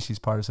think maybe she's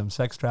part of some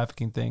sex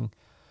trafficking thing.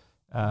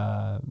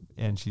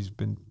 And she's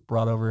been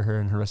brought over here,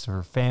 and the rest of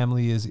her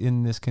family is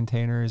in this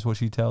container, is what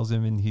she tells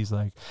him. And he's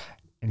like,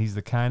 and he's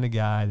the kind of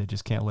guy that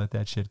just can't let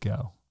that shit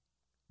go.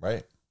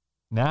 Right.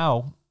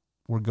 Now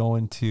we're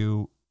going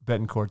to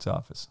Betancourt's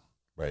office.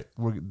 Right.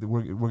 We're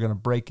going to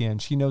break in.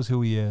 She knows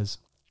who he is.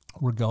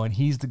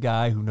 He's the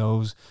guy who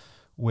knows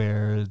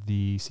where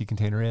the sea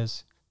container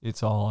is.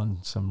 It's all on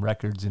some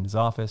records in his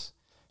office,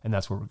 and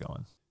that's where we're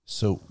going.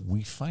 So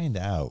we find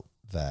out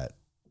that,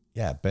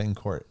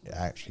 Betancourt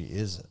actually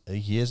is a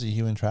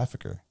human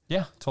trafficker.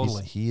 Yeah,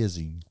 totally. He is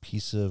a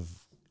piece of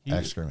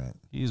excrement.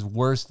 He is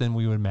worse than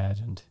we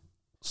imagined.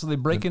 So they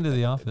break into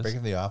the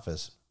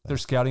office. They're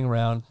scouting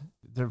around.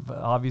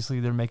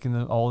 They're making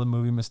all the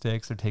movie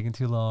mistakes. They're taking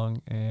too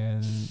long,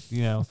 and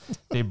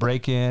they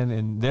break in,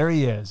 and there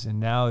he is. And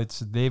now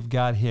they've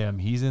got him.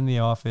 He's in the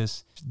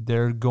office.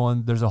 They're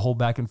going. There's a whole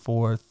back and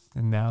forth,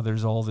 and now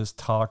there's all this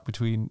talk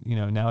between.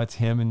 Now it's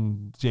him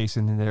and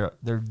Jason, and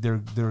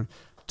they're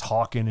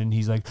talking, and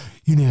he's like,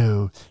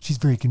 she's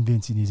very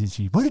convincing, isn't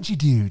she? What did she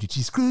do? Did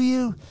she screw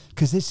you?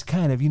 Because this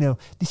kind of,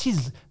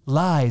 she's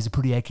lie is a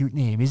pretty accurate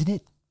name, isn't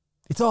it?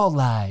 It's all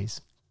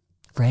lies,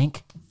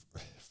 Frank.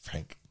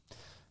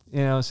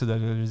 So that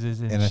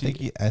and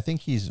I think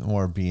he's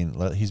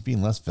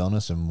being less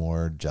villainous and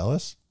more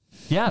jealous.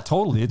 Yeah,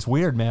 totally. It's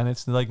weird, man.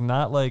 It's like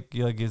not like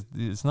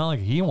it's not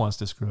like he wants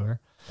to screw her.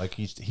 Like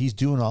he's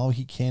doing all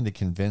he can to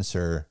convince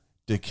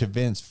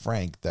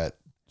Frank that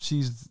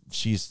she's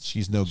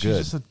no good. She's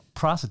just a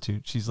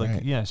prostitute. She's like,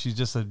 right. She's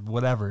just a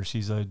whatever.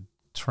 She's a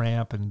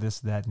tramp and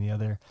this, that, and the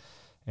other,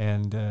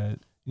 and.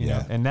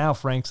 And now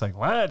Frank's like,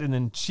 what? And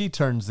then she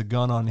turns the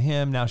gun on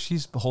him. Now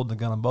she's holding the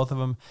gun on both of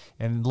them.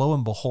 And lo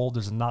and behold,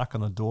 there's a knock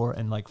on the door,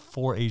 and like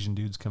 4 Asian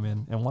dudes come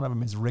in. And one of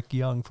them is Rick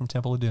Young from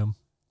Temple of Doom.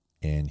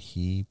 And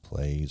he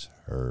plays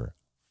her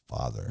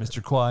father.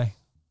 Mr. Kwai.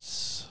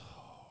 So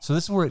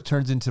this is where it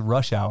turns into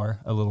Rush Hour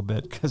a little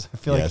bit, because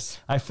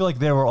I feel like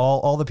they were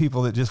all the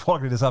people that just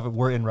walked into this office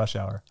were in Rush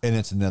Hour. And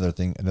it's another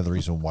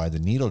reason why the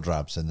needle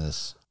drops in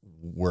this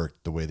work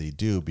the way they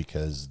do,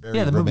 because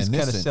the movie's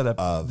kind of set up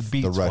of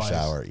the Rush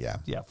Hour.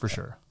 Yeah, for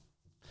sure.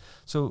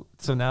 So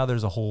now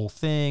there's a whole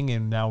thing,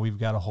 and now we've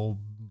got a whole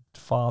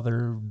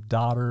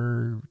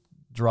father-daughter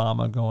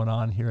drama going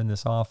on here in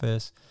this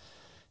office.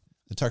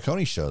 The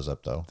Tarconi shows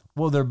up though.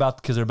 Well, they're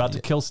about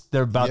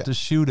to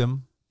shoot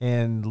him,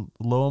 and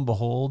lo and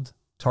behold,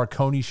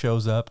 Tarconi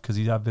shows up because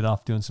he's been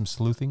off doing some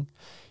sleuthing.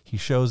 He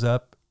shows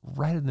up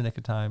right in the nick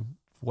of time.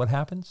 What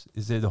happens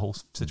is that the whole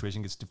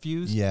situation gets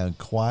diffused. Yeah,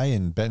 Kwai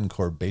and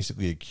Betancourt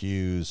basically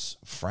accuse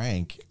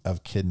Frank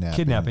of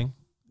kidnapping.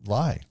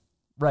 Lie.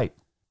 Right.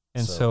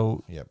 And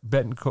so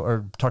Betancourt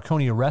or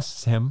Tarconi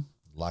arrests him,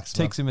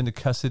 takes him into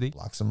custody,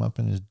 locks him up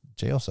in his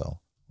jail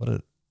cell. What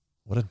a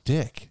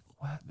dick.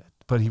 What?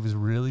 But he was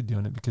really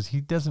doing it because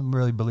he doesn't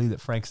really believe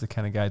that Frank's the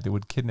kind of guy that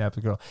would kidnap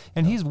the girl,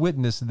 and he's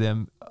witnessed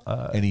them.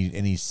 And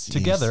he sees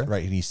together,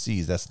 right? And he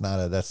sees that's not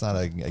a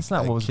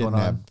what was going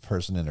on.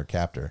 Person and her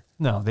captor.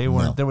 No, they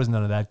weren't. No. There was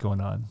none of that going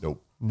on.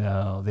 Nope.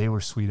 No, they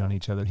were sweet on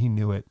each other. He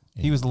knew it.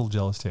 Yeah. He was a little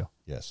jealous too.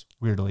 Yes.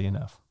 Weirdly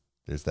enough.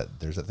 There's that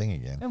thing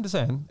again. I'm just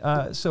saying.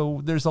 So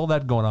there's all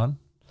that going on.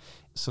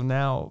 So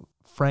now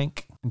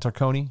Frank and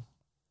Tarconi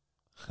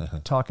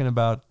talking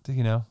about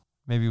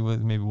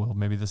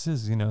maybe this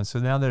is, So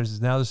now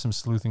there's some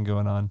sleuthing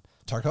going on.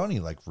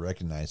 Tarconi like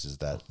recognizes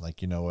that,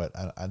 like, you know what,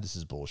 this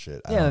is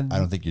bullshit. I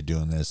don't think you're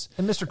doing this.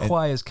 And Mr.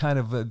 Kwai is kind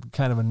of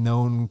a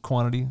known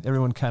quantity.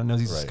 Everyone kind of knows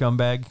he's a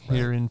scumbag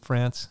here in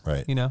France.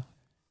 Right.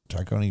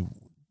 Tarconi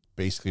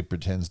basically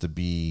pretends to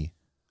be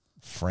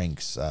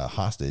Frank's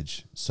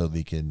hostage so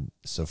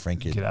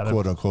Frank can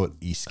quote unquote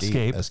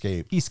escape.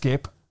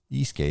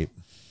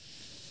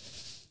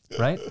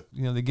 Right?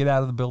 They get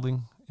out of the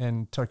building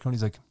and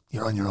Tarconi's like,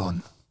 "You're on your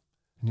own."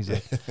 And he's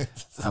like,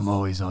 "I'm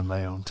always on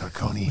my own,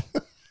 Tarconi.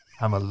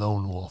 I'm a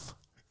lone wolf."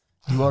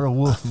 "You are a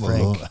wolf,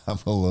 Frank." I'm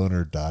a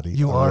loner, Dottie.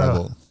 You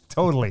are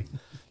totally.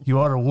 "You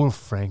are a wolf,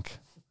 Frank."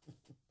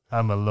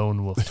 "I'm a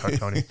lone wolf,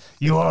 Tarconi."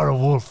 "You are a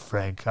wolf,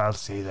 Frank. I'll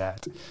say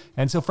that."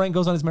 And so Frank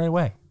goes on his merry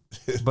way.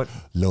 But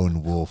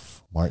lone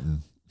wolf,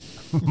 Martin.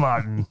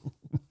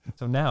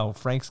 So now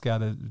Frank's got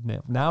to.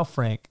 Now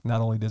Frank, not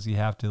only does he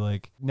have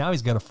to now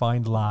he's got to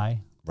find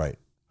Lai, right?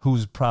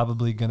 Who's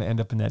probably going to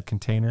end up in that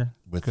container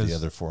with the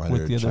other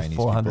 400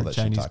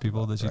 Chinese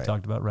people that she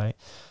talked about, right?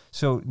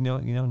 So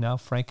now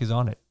Frank is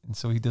on it, and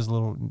so he does a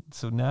little.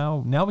 So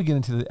now we get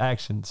into the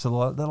action.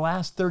 So the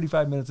last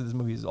 35 minutes of this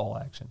movie is all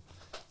action,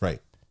 right?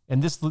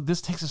 And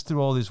this takes us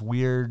through all this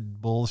weird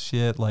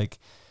bullshit, like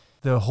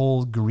the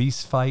whole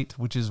Grease fight,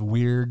 which is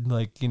weird.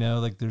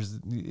 There's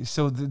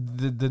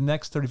the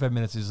next 35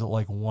 minutes is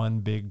like one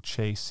big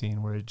chase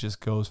scene where it just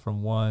goes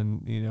from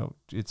one,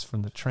 it's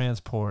from the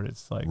transport.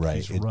 It's like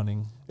he's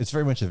running. It's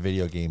very much a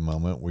video game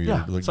moment where you're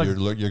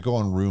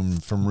going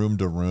from room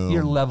to room.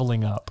 You're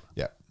leveling up.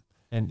 Yeah.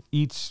 And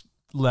each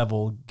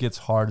level gets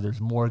harder. There's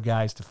more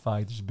guys to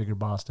fight. There's a bigger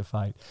boss to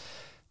fight.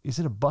 Is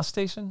it a bus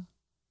station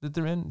that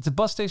they're in? It's a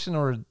bus station,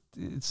 or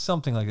it's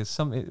something like this.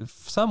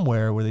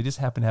 Somewhere where they just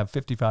happen to have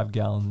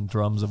 55-gallon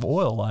drums of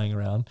oil lying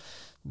around.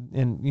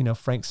 And,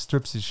 Frank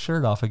strips his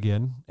shirt off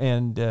again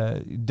and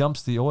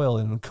dumps the oil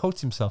in and coats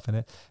himself in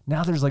it.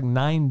 Now there's like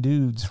 9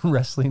 dudes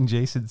wrestling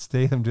Jason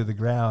Statham to the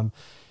ground.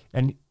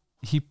 And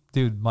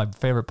my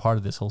favorite part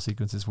of this whole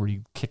sequence is where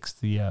he kicks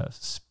the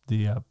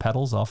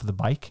pedals off of the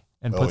bike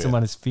and puts them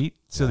on his feet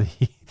so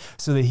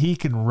that he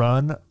can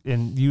run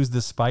and use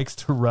the spikes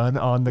to run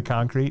on the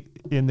concrete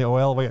in the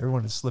oil while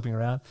everyone is slipping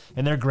around,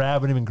 and they're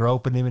grabbing him and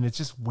groping him, and it's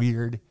just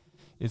weird.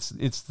 It's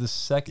the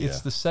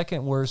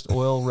second worst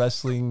oil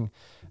wrestling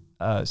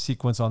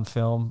sequence on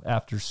film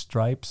after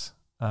Stripes.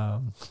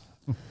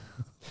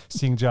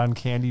 Seeing John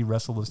Candy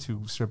wrestle those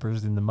 2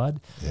 strippers in the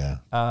mud. Yeah.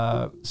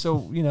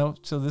 So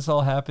this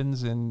all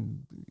happens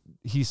and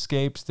he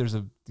escapes.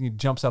 He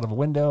jumps out of a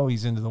window.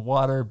 He's into the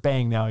water.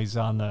 Bang! Now he's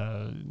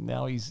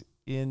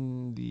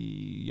in the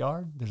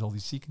yard. There's all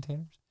these sea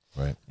containers,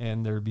 right?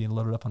 And they're being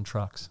loaded up on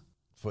trucks.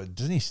 But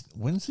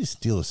when does he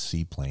steal a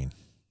seaplane?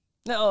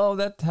 No,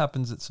 that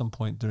happens at some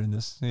point during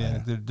this.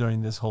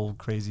 During this whole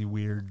crazy,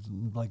 weird,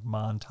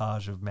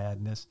 montage of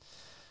madness.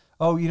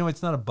 Oh,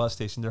 it's not a bus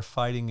station. They're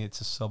fighting. It's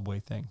a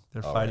subway thing.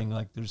 They're fighting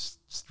there's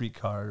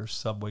streetcar or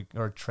subway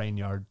or train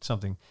yard,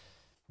 something,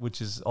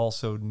 which is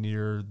also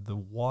near the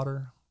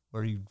water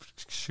where he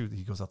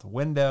goes out the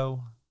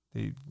window.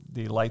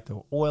 They light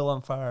the oil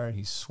on fire.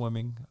 He's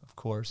swimming, of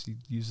course. He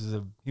uses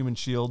a human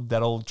shield,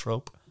 that old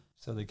trope,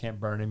 so they can't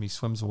burn him. He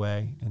swims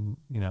away, and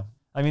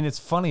it's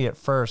funny at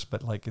first,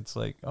 but it's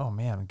like, oh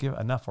man, give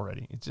enough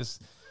already. It's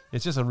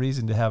just a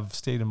reason to have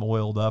Statham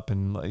oiled up,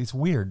 and it's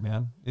weird,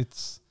 man.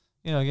 It's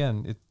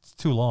again, it's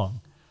too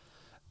long.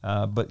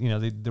 But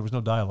there was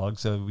no dialogue,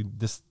 so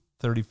this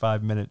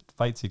 35-minute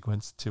fight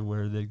sequence to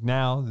where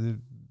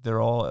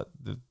they're all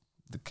the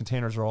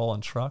containers are all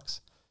on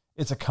trucks.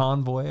 It's a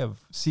convoy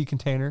of sea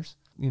containers.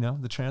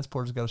 The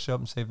transporter's got to show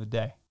up and save the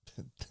day.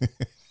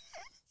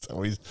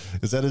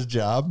 Is that his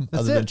job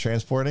other than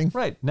transporting?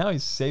 Right. Now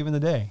he's saving the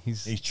day.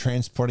 He's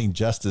transporting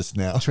justice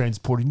now.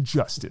 Transporting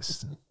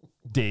justice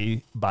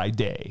day by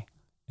day.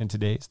 And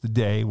today is the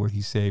day where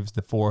he saves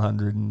the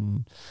 400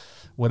 and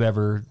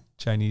whatever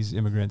Chinese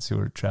immigrants who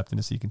are trapped in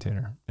a sea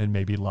container. And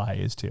maybe Lai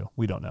is too.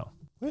 We don't know.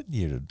 What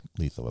year did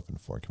Lethal Weapon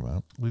 4 come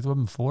out? Lethal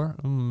Weapon 4?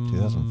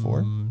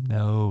 2004?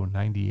 No,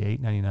 98,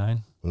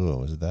 99. Oh,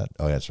 was it that?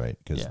 Oh, that's right.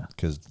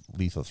 Because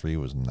Lethal 3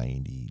 was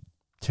 92.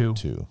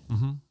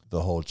 Mm-hmm.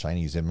 The whole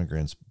Chinese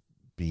immigrants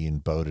being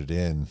boated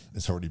in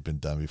has already been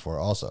done before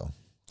also.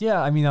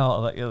 Yeah, I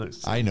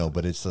know,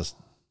 but it's just...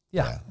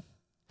 Yeah.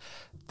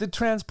 The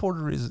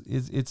Transporter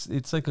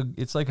it's like a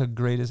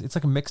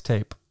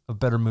mixtape of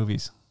better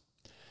movies.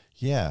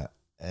 Yeah,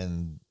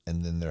 and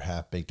then their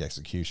half-baked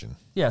execution.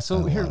 Yeah, so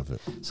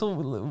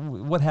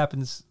what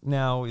happens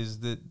now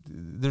is that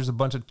there's a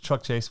bunch of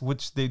truck chase,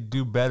 which they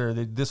do better.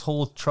 This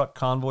whole truck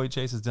convoy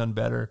chase is done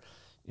better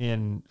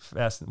in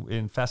Fast.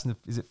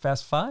 Is it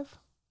Fast 5?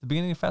 The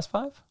beginning of Fast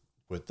 5?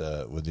 With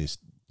the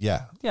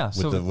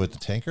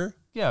tanker.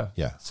 Yeah.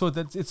 So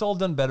it's all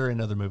done better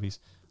in other movies.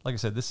 Like I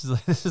said, this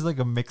is like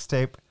a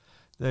mixtape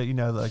that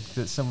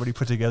that somebody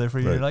put together for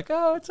you. Right. You're like,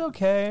 oh, it's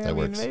okay.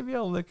 Maybe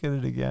I'll look at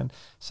it again.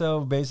 So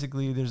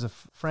basically, there's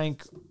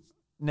Frank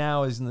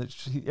now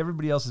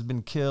everybody else has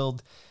been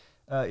killed.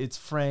 It's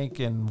Frank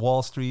and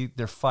Wall Street.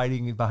 They're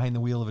fighting behind the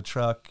wheel of a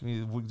truck,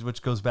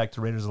 which goes back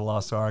to Raiders of the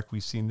Lost Ark.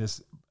 We've seen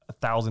this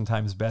 1,000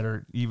 times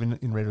better, even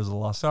in Raiders of the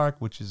Lost Ark,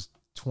 which is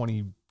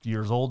 20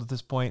 years old at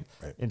this point,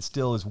 and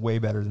still is way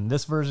better than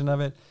this version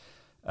of it.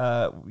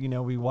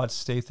 We watched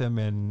Statham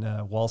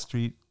and Wall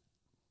Street,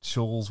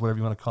 Scholes, whatever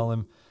you want to call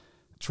him,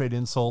 trade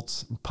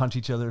insults and punch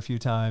each other a few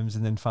times,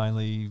 and then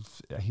finally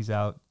he's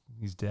out,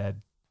 he's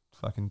dead.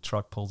 Fucking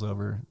truck pulls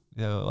over.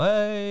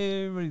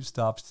 Hey, everybody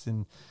stops,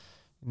 and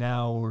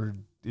now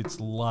it's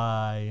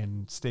Lai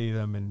and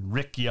Statham and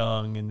Rick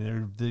Young, and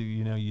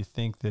you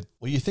think that.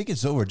 Well, you think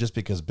it's over just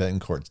because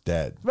Betancourt's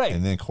dead, right?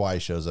 And then Kawhi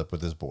shows up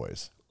with his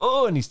boys.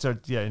 Oh, and he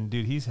starts, and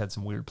dude, he's had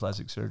some weird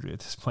plastic surgery at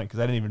this point because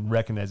I didn't even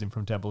recognize him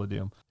from Temple of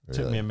Doom. It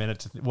took me a minute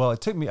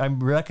to. I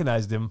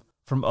recognized him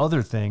from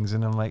other things,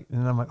 and I'm like,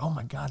 oh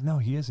my god, no,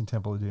 he is in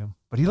Temple of Doom,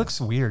 but he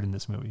looks weird in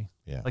this movie.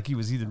 Yeah, like he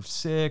was either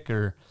sick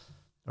or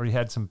he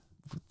had some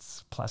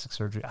plastic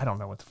surgery. I don't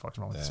know what the fuck's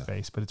wrong with his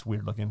face, but it's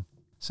weird looking.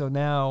 So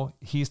now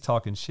he's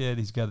talking shit.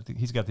 He's got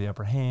the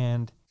upper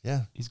hand.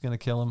 Yeah, he's gonna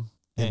kill him.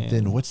 And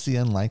then what's the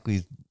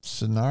unlikely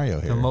scenario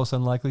here? The most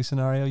unlikely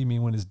scenario? You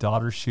mean when his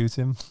daughter shoots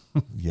him?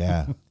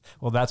 Yeah.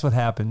 Well, that's what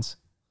happens.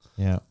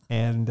 Yeah.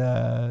 And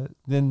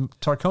then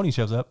Tarconi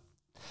shows up.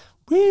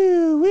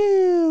 Woo,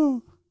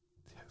 woo.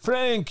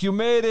 Frank, you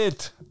made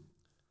it.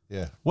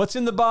 Yeah. What's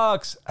in the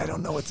box? I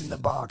don't know what's in the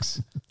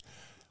box.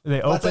 They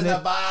What's open in it.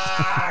 the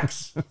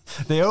box?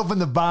 They open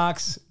the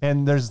box,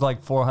 and there's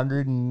like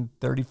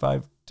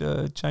 435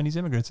 Chinese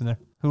immigrants in there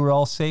who are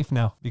all safe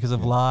now because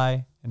of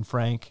Lai and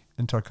Frank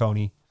and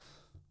Tarconi.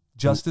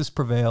 Justice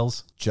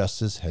prevails.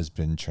 Justice has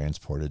been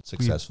transported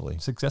successfully.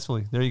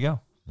 Successfully. There you go.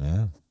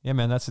 Yeah. Yeah,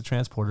 man, that's the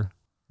transporter.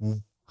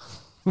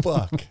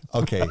 Fuck.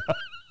 Okay.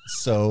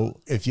 So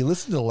if you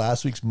listen to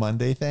last week's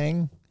Monday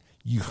thing,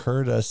 you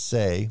heard us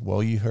say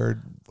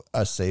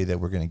that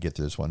we're going to get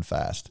through this one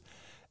fast.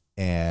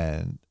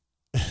 And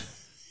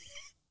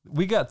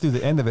we got through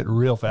the end of it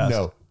real fast.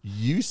 No,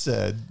 you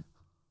said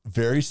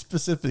very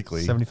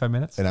specifically 75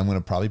 minutes. And I'm going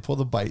to probably pull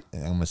the bite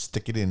and I'm going to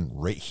stick it in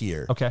right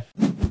here. Okay.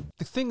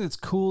 The thing that's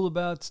cool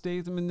about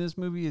Statham in this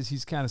movie is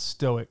he's kind of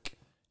stoic.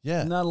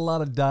 Yeah. Not a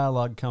lot of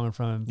dialogue coming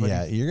from him.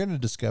 Yeah, you're going to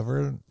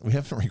discover, we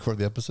haven't recorded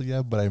the episode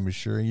yet, but I'm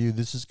assuring you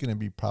this is going to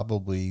be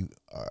probably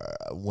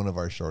one of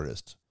our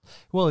shortest.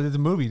 Well, the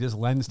movie just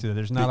lends to it.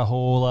 There's not a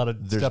whole lot of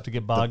stuff to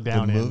get bogged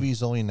down in. The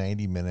movie's only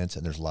 90 minutes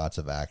and there's lots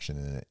of action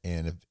in it.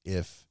 And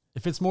if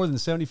it's more than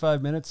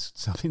 75 minutes,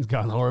 something's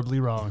gone horribly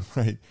wrong.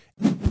 Right.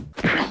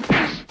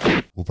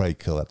 We'll probably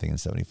kill that thing in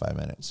 75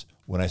 minutes.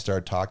 When I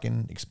started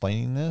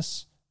explaining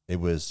this, it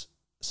was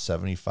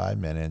 75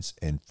 minutes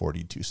and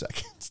 42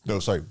 seconds. No,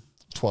 sorry,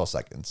 12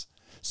 seconds.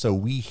 So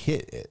we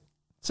hit it.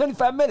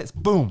 75 minutes.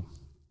 Boom.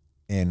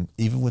 And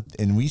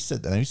we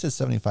said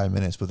 75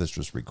 minutes with us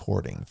just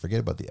recording.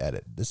 Forget about the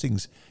edit. This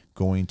thing's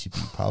going to be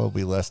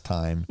probably less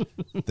time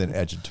than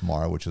Edge of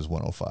Tomorrow, which is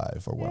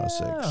 105 or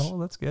 106. Yeah, well,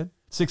 that's good.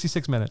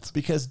 66 minutes.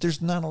 Because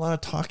there's not a lot of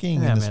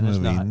talking in this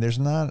movie. And there's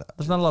not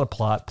a lot of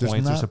plot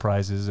points or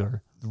surprises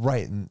or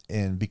right.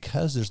 And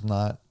because there's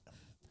not,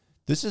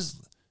 this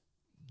is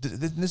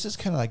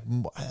kind of like,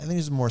 I think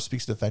this more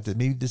speaks to the fact that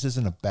maybe this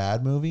isn't a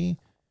bad movie.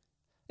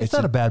 It's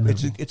not a bad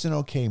movie. It's an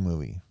okay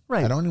movie.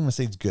 Right. I don't even want to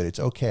say it's good. It's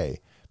okay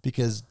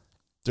because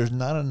there's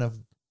not enough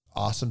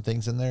awesome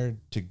things in there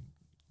to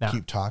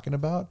keep talking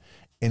about.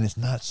 And it's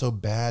not so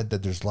bad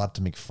that there's a lot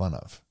to make fun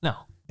of. No.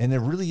 And there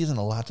really isn't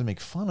a lot to make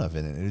fun of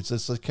in it. It's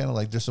just kind of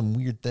like there's some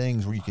weird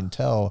things where you can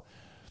tell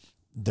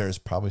there's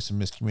probably some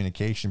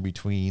miscommunication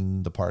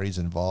between the parties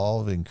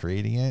involved in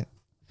creating it.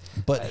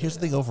 But here's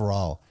the thing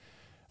overall.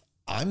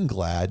 I'm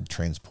glad the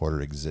Transporter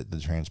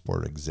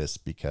exists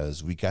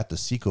because we got the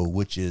sequel,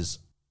 which is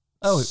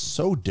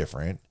so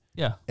different.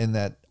 Yeah. And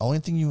that only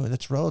thing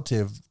that's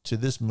relative to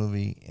this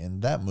movie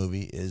and that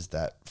movie is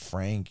that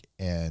Frank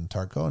and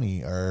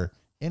Tarconi are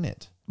in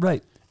it.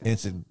 Right.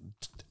 And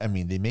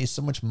they made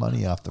so much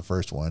money off the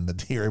first one that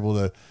they were able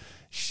to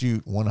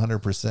shoot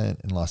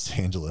 100% in Los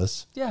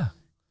Angeles. Yeah.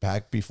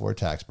 Back before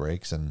tax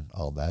breaks and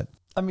all that.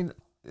 I mean,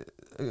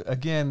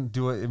 again,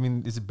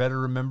 is it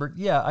better remembered?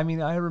 Yeah. I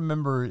mean, I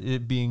remember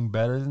it being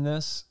better than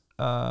this.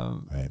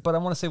 Right. But I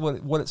want to say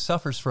what it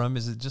suffers from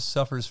is it just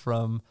suffers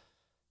from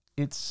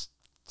it's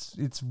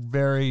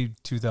very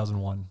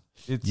 2001.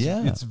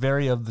 It's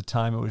very of the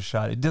time it was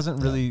shot. It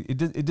doesn't really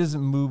it doesn't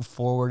move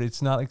forward.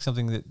 It's not like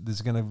something that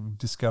is going to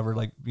discover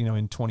like,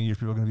 in 20 years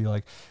people are going to be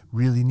like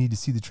really need to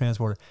see the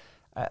Transporter.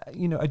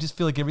 I just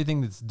feel like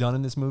everything that's done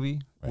in this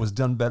movie was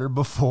done better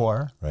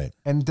before, right,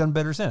 and done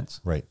better since,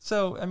 right.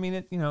 So I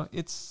mean,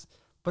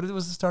 but it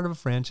was the start of a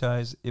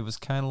franchise. It was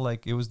kind of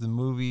like it was the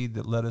movie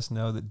that let us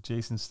know that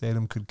Jason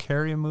Statham could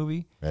carry a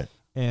movie, right,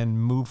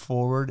 and move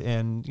forward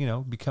and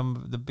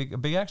become a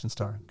big action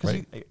star.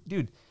 Because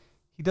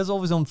he does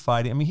all his own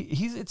fighting. I mean,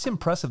 it's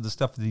impressive the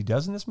stuff that he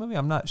does in this movie.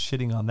 I'm not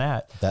shitting on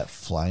that. That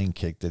flying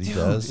kick that he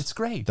does, it's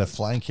great. That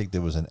flying kick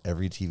that was in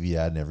every TV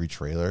ad and every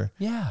trailer.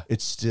 Yeah,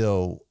 it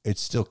still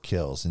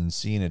kills. And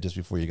seeing it just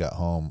before you got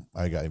home,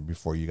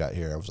 before you got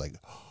here, I was like,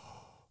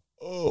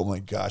 Oh my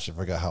gosh, I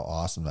forgot how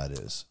awesome that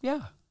is.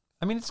 Yeah.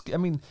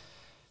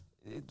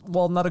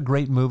 While not a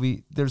great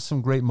movie, there's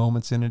some great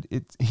moments in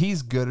it.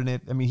 He's good in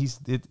it. I mean,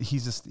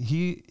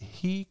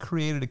 he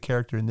created a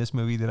character in this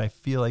movie that I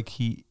feel like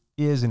he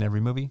is in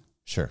every movie.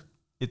 Sure.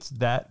 It's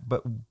that,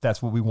 but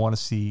that's what we want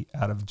to see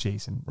out of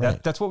Jason.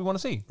 Right. That's what we want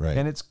to see. Right.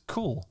 And it's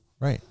cool.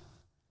 Right.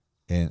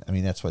 And I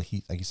mean, that's what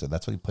like you said,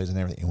 that's what he plays in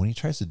everything. And when he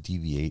tries to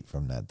deviate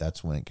from that,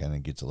 that's when it kind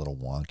of gets a little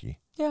wonky.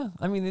 Yeah.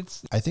 I mean,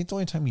 I think the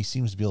only time he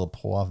seems to be able to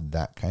pull off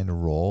that kind of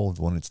role is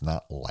when it's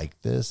not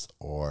like this,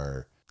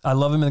 or I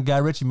love him in the Guy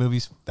Ritchie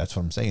movies. That's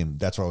what I'm saying.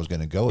 That's where I was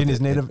going to go with in his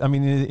native.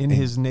 In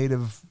his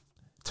native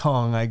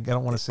tongue. I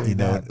don't want to say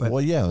that. But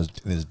well, yeah, it was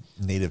in his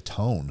native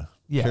tone.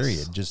 Yes.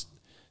 Period.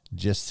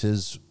 Just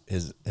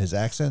his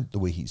accent, the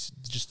way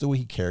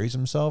he carries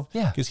himself.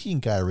 Yeah. Because he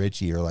and Guy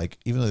Ritchie are like,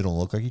 even though they don't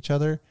look like each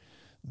other,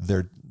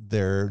 they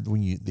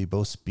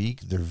both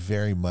speak, they're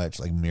very much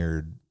like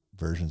mirrored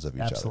versions of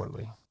each other.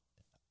 Absolutely.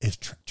 If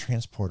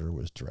Transporter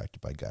was directed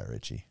by Guy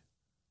Ritchie,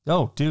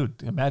 oh,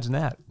 dude, imagine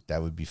that.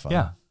 That would be fun.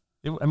 Yeah.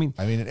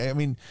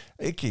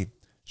 Okay.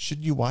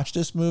 Should you watch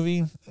this movie?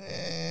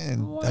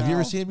 Have you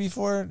ever seen it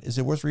before? Is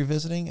it worth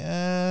revisiting?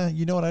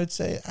 You know what I'd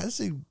say?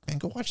 Man,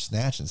 go watch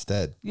Snatch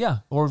instead. Yeah,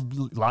 or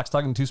Lock,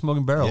 Stock, and Two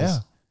Smoking Barrels. Yeah,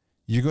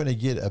 you're going to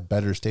get a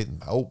better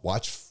statement. Oh,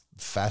 watch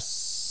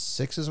Fast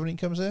 6 is when he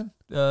comes in.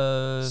 6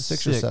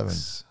 or 7.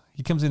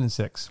 He comes in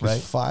 6, right?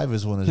 5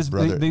 is when his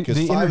brother.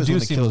 Because 5 is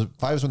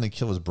when they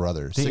kill his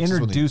brother. They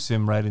introduce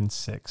him right in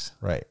 6.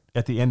 Right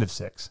at the end of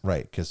 6.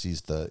 Right, because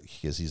he's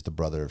the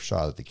brother of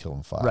Shaw that they kill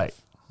in 5.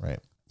 Right.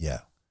 Yeah.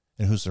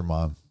 And who's their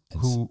mom?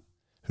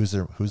 Who's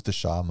the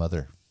Shaw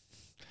mother?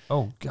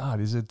 Oh God,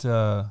 is it?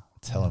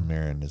 It's Helen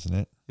Mirren, isn't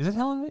it? Is it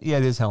Helen? Yeah,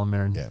 it is Helen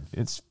Mirren. Yeah.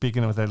 It's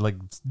speaking with that like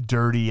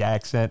dirty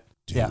accent.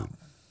 Dude, yeah.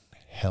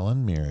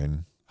 Helen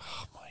Mirren.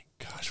 Oh my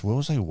gosh, what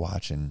was I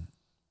watching?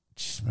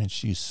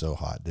 She's so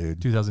hot,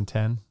 dude.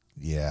 2010.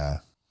 Yeah.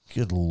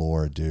 Good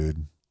Lord,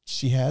 dude.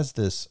 She has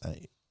this,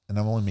 and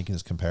I'm only making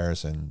this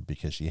comparison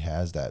because she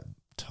has that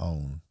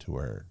tone to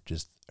her,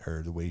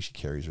 the way she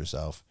carries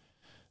herself,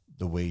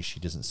 the way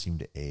she doesn't seem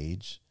to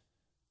age.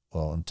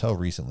 Well, until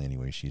recently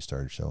anyway, she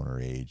started showing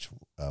her age.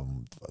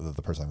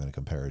 The person I'm going to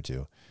compare her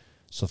to,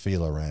 Sophia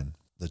Loren.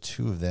 The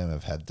two of them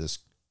have had this,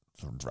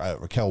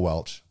 Raquel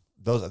Welch,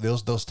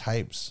 those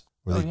types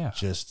where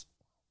just,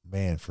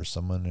 man, for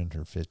someone in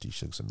her 50s,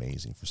 she looks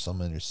amazing. For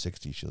someone in her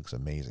 60s, she looks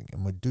amazing.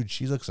 And dude,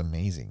 she looks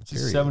amazing.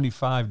 She's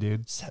 75,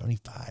 dude.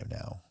 75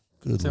 now.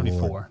 Good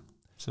 74. Lord.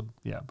 So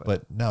yeah,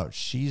 but no,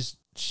 she's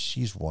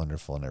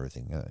wonderful and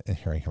everything. And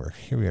here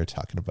we are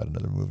talking about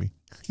another movie.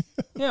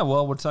 Yeah,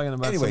 well, we're talking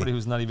about somebody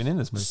who's not even in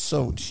this movie.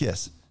 So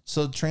yes,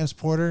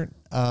 Transporter.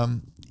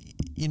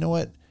 You know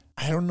what?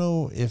 I don't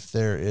know if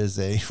there is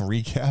a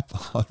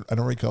recap. I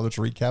don't recall there's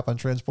a recap on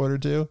Transporter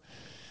 2.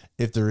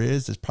 If there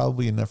is, it's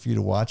probably enough for you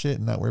to watch it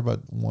and not worry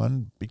about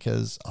 1,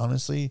 because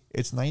honestly,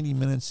 it's 90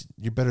 minutes.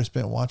 You better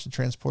spend watching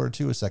Transporter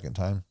 2 a second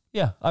time.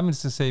 Yeah, I'm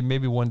just to say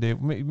maybe one day,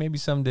 maybe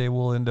someday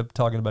we'll end up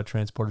talking about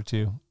Transporter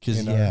 2.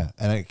 Because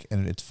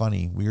and it's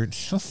funny. We were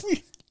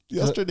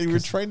yesterday.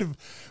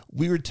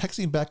 We were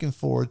texting back and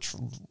forth.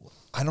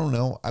 I don't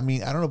know. I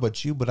mean, I don't know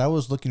about you, but I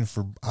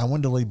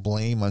wanted to lay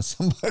blame on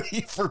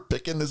somebody for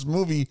picking this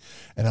movie,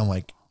 and I'm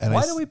like,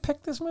 why did we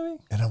pick this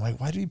movie? And I'm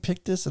like, why did we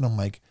pick this? And I'm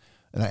like.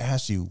 And I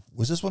asked you,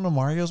 was this one of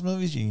Mario's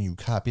movies? And you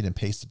copied and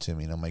pasted to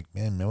me. And I'm like,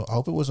 man, I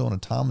hope it was one of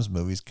Tom's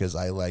movies, because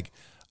I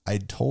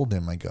told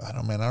him, I go, I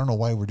don't know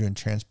why we're doing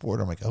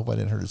Transporter. I'm like, I hope I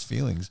didn't hurt his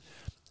feelings.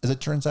 As it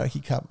turns out,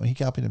 he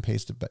copied and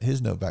pasted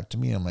his note back to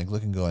me. And I'm like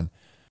looking, going,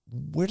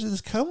 where did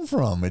this come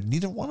from? And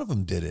neither one of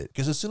them did it.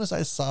 Because as soon as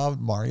I saw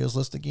Mario's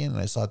list again and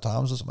I saw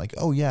Tom's list, I'm like,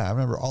 oh yeah, I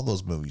remember all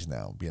those movies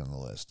now being on the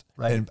list.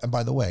 Right. And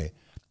by the way,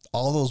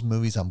 all those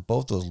movies on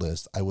both those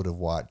lists, I would have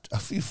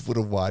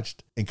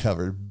watched and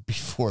covered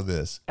before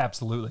this.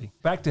 Absolutely.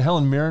 Back to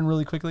Helen Mirren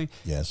really quickly.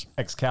 Yes.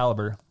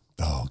 Excalibur.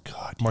 Oh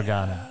God.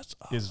 Morgana. Yes.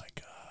 Oh my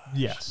God.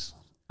 Yes.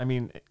 I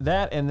mean,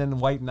 that and then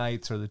White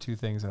Knights are the two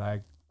things that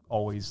I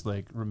always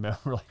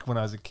remember, when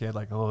I was a kid,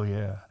 oh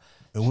yeah.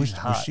 Was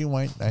she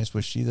White Knights?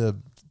 Was she the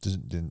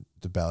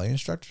ballet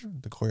instructor,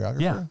 the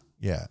choreographer? Yeah.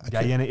 Yeah.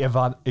 Gayena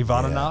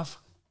Ivanov.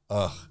 Yeah.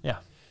 Ugh. Yeah.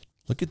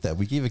 Look at that.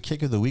 We gave a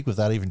kick of the week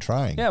without even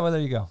trying. Yeah, well,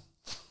 there you go.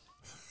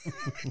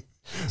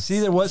 See,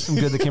 there was some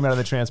good that came out of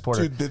the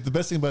Transporter. Dude, the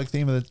best thing about the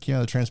theme that came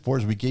out of the Transporter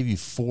is we gave you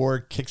 4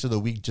 kicks of the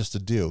week just to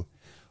do.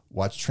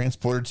 Watch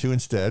Transporter 2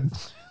 instead.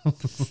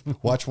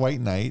 Watch White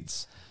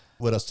Knights.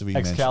 What else did we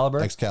mention?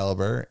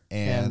 Excalibur.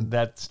 And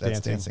That's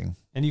Dancing.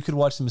 And you could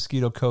watch The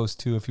Mosquito Coast,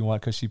 too, if you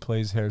want, because she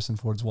plays Harrison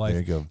Ford's wife.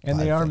 There you go. And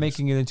they are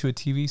making it into a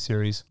TV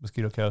series,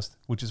 Mosquito Coast,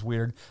 which is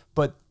weird.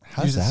 But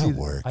how does that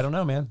work? I don't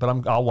know, man.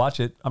 But I'll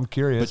watch it. I'm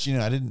curious.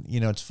 But, I didn't,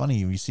 it's funny.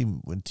 You see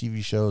when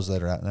TV shows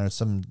that are out, and there's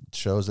some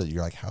shows that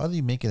you're like, how are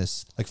they making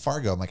this? Like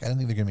Fargo, I'm like, I don't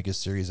think they're going to make a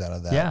series out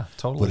of that. Yeah,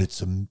 totally. But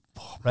it's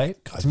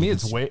right? God, to me,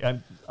 it's way...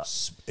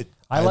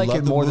 I like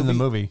it more than the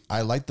movie.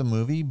 I like the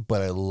movie,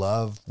 but I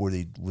love where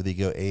they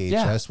go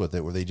AHS with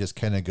it, where they just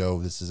kind of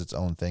go, this is its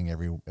own thing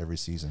every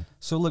season.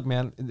 So look,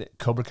 man,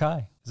 Cobra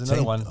Kai is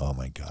another one. Oh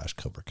my gosh,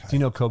 Cobra Kai. Do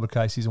you know Cobra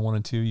Kai season 1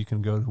 and 2? You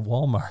can go to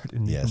Walmart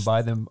and you can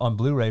buy them on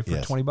Blu-ray for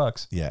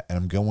 $20. Yeah, and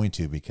I'm going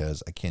to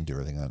because I can't do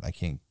everything I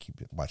can't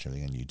watch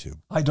everything on YouTube.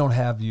 I don't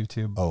have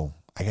YouTube. Oh,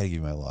 I got to give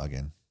you my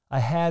login. I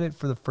had it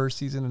for the first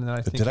season, and then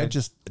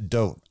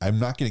I'm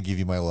not going to give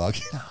you my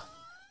login.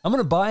 I'm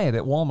going to buy it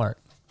at Walmart.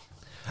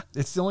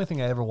 It's the only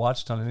thing I ever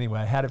watched on it anyway.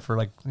 I had it for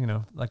I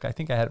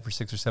think I had it for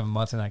 6 or 7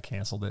 months and I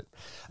canceled it.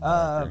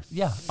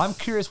 Yeah, I'm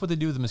curious what they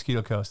do with the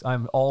Mosquito Coast.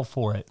 I'm all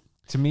for it.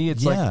 To me,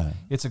 it's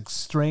it's a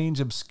strange,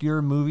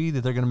 obscure movie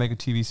that they're going to make a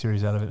TV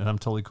series out of it, and I'm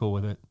totally cool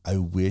with it. I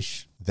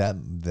wish that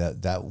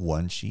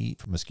one sheet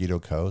from Mosquito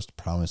Coast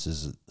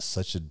promises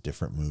such a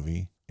different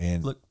movie.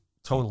 And look,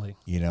 totally.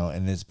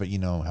 But you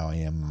know how I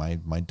am.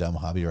 My dumb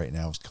hobby right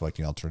now is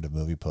collecting alternative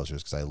movie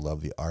posters because I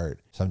love the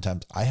art.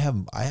 Sometimes I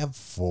have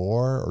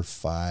 4 or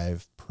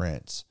 5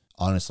 prints,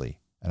 honestly,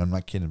 and I'm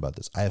not kidding about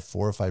this. I have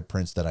 4 or 5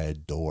 prints that I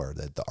adore,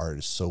 that the art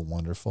is so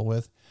wonderful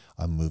with,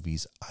 on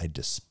movies I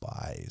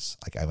despise.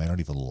 Like I don't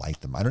even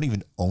like them. I don't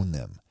even own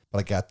them. But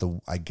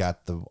I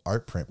got the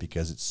art print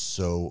because it's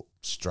so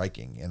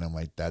striking, and I'm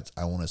like,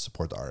 I want to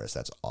support the artist.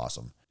 That's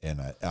awesome. And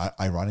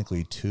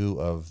ironically, 2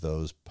 of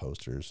those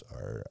posters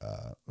are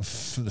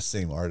the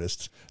same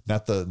artist,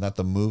 not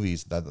the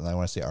movies. When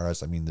I say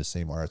artist, I mean the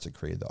same artist that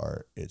created the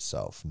art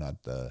itself,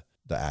 not the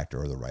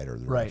actor or the writer or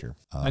the director.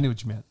 I knew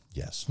what you meant.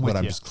 Yes, but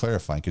I'm just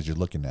clarifying because you're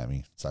looking at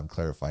me, so I'm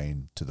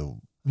clarifying to the.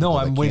 No,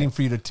 I'm waiting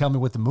for you to tell me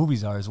what the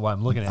movies are. Is why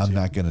I'm looking at you. I'm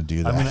not going to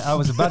do that. I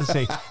was about to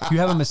say, you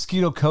have a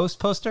Mosquito Coast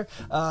poster.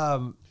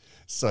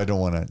 So I don't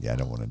want to. Yeah, I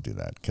don't want to do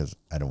that because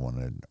I don't want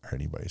to hurt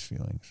anybody's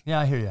feelings. Yeah,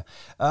 I hear you.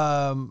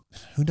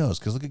 Who knows?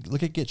 Because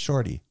look at Get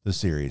Shorty, the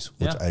series,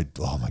 which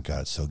oh my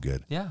god, it's so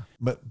good. Yeah.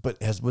 But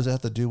was that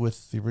have to do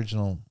with the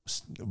original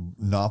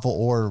novel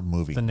or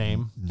movie? The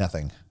name?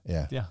 Nothing.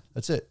 Yeah. Yeah.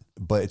 That's it.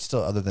 But it's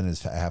still, other than it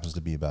happens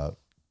to be about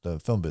the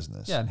film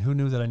business. Yeah, and who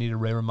knew that I needed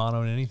Ray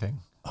Romano in anything?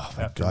 Oh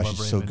my gosh,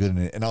 he's so good in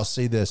it. And I'll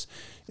say this: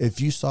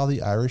 if you saw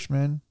The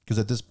Irishman, because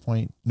at this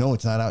point, no,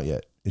 it's not out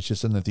yet. It's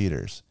just in the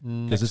theaters.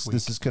 Because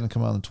this is going to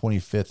come out on the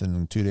 25th, and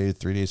in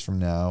 3 days from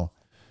now,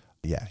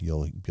 yeah,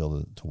 you'll be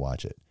able to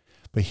watch it.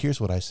 But here's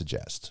what I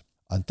suggest: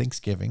 on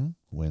Thanksgiving,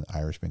 when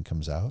Irishman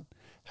comes out,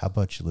 how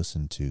about you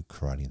listen to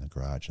Karate in the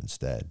Garage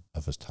instead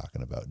of us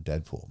talking about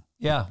Deadpool?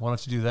 Yeah, why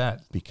don't you do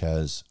that?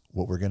 Because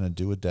what we're going to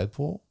do with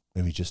Deadpool,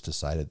 and we just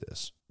decided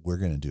this, we're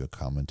going to do a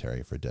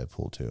commentary for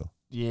Deadpool 2.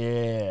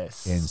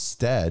 Yes.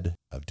 Instead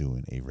of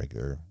doing a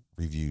regular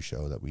review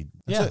show that we...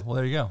 Well,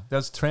 there you go.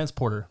 That's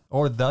Transporter,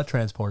 or The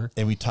Transporter.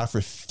 And we talked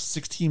for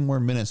 16 more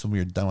minutes when we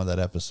were done with that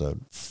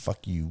episode.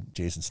 Fuck you,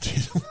 Jason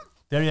Statham.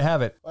 There you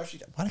have it. Why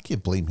can't I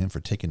blame him for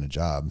taking a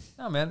job?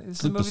 No, man.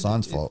 It's Luc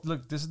Besson's fault.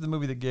 Look, this is the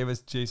movie that gave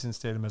us Jason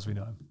Statham as we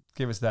know him.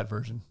 Gave us that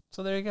version.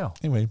 So there you go.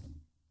 Anyway,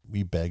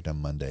 we begged on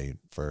Monday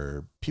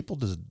for people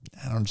to,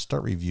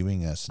 start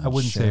reviewing us and I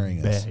wouldn't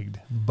sharing say begged,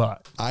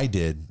 but... I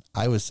did.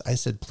 I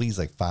said please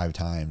like 5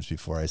 times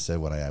before I said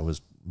what I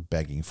was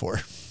begging for.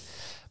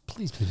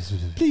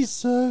 Please,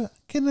 sir,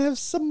 can I have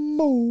some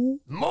more?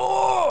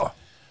 More!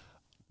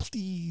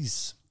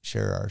 Please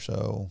share our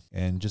show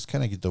and just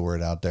kind of get the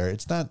word out there.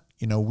 It's not,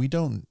 we're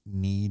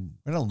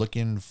not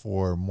looking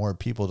for more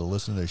people to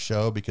listen to the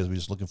show because we're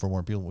just looking for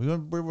more people.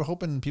 We're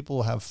hoping people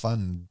will have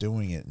fun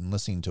doing it and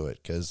listening to it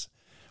because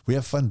we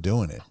have fun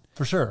doing it.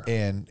 For sure.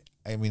 And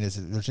I mean, if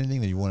there's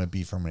anything that you want to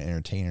be from an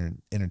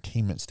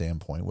entertainment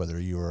standpoint, whether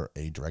you're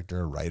a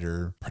director,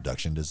 writer,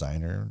 production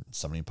designer,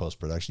 somebody in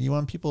post-production, you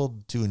want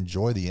people to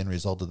enjoy the end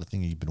result of the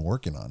thing you've been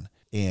working on.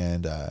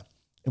 And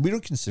we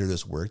don't consider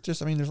this work.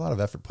 There's a lot of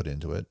effort put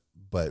into it,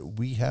 but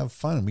we have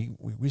fun.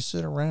 We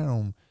sit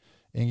around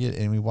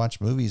and we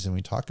watch movies and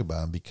we talk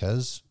about them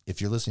because if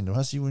you're listening to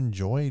us, you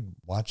enjoyed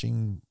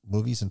watching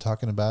movies and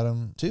talking about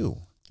them too.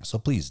 So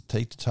please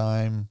take the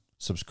time,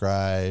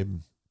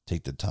 subscribe,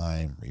 take the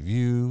time,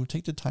 review,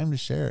 take the time to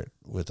share it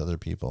with other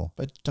people.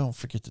 But don't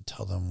forget to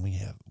tell them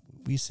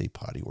we say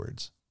potty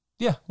words.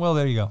 Yeah, well,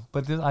 there you go.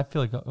 But I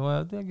feel like,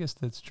 I guess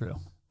that's true.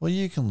 Well,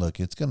 you can look.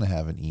 It's going to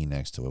have an E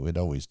next to it. It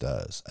always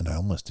does. And I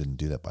almost didn't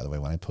do that, by the way.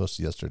 When I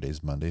posted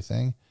yesterday's Monday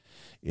thing,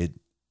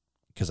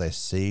 because I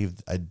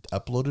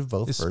uploaded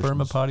both versions. Is sperm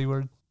a potty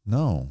word?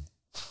 No.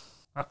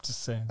 I'm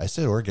just saying. I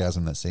said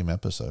orgasm in that same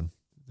episode.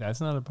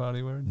 That's not a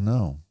potty word?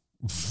 No.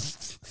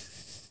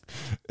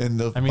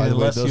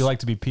 Unless you like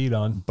to be peed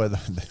on. But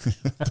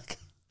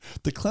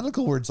the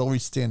clinical words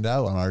always stand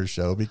out on our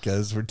show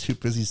because we're too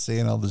busy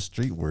saying all the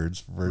street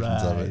words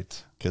versions of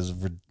it. Because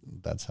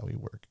that's how we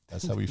work.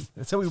 That's how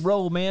we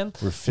roll, man.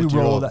 We're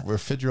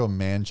 50-year-old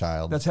man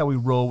child. That's how we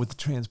roll with the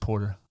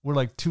Transporter. We're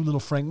like 2 little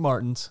Frank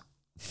Martins.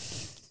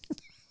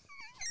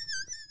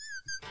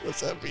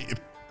 What's that mean?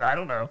 I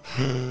don't know.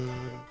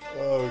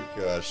 Oh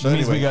gosh. So that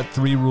means we got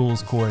 3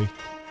 rules, Corey.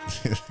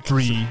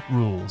 3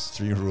 rules.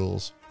 3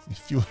 rules.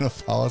 If you want to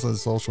follow us on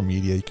social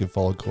media, you can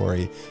follow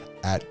Corey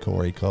at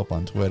Corey Cope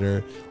on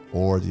Twitter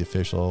or the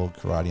official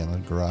Karate on the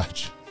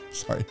Garage.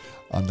 Sorry,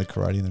 on the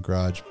Karate in the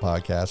Garage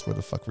podcast. What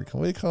the fuck we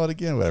call it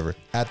again? Whatever.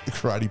 At the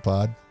Karate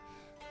Pod.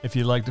 If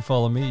you'd like to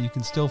follow me, you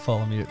can still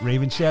follow me at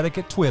Raven Shattuck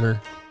at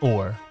Twitter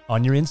or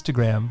on your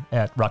Instagram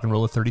at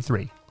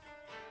rockandroller33.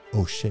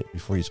 Oh, shit.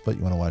 Before you split,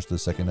 you want to watch the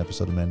second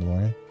episode of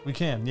Mandalorian? We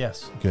can,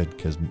 yes. Good,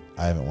 because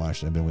I haven't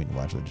watched it. I've been waiting to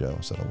watch it with Joe,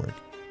 so it'll work.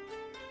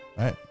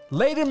 All right.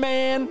 Later,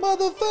 man.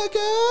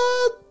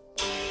 Motherfucker!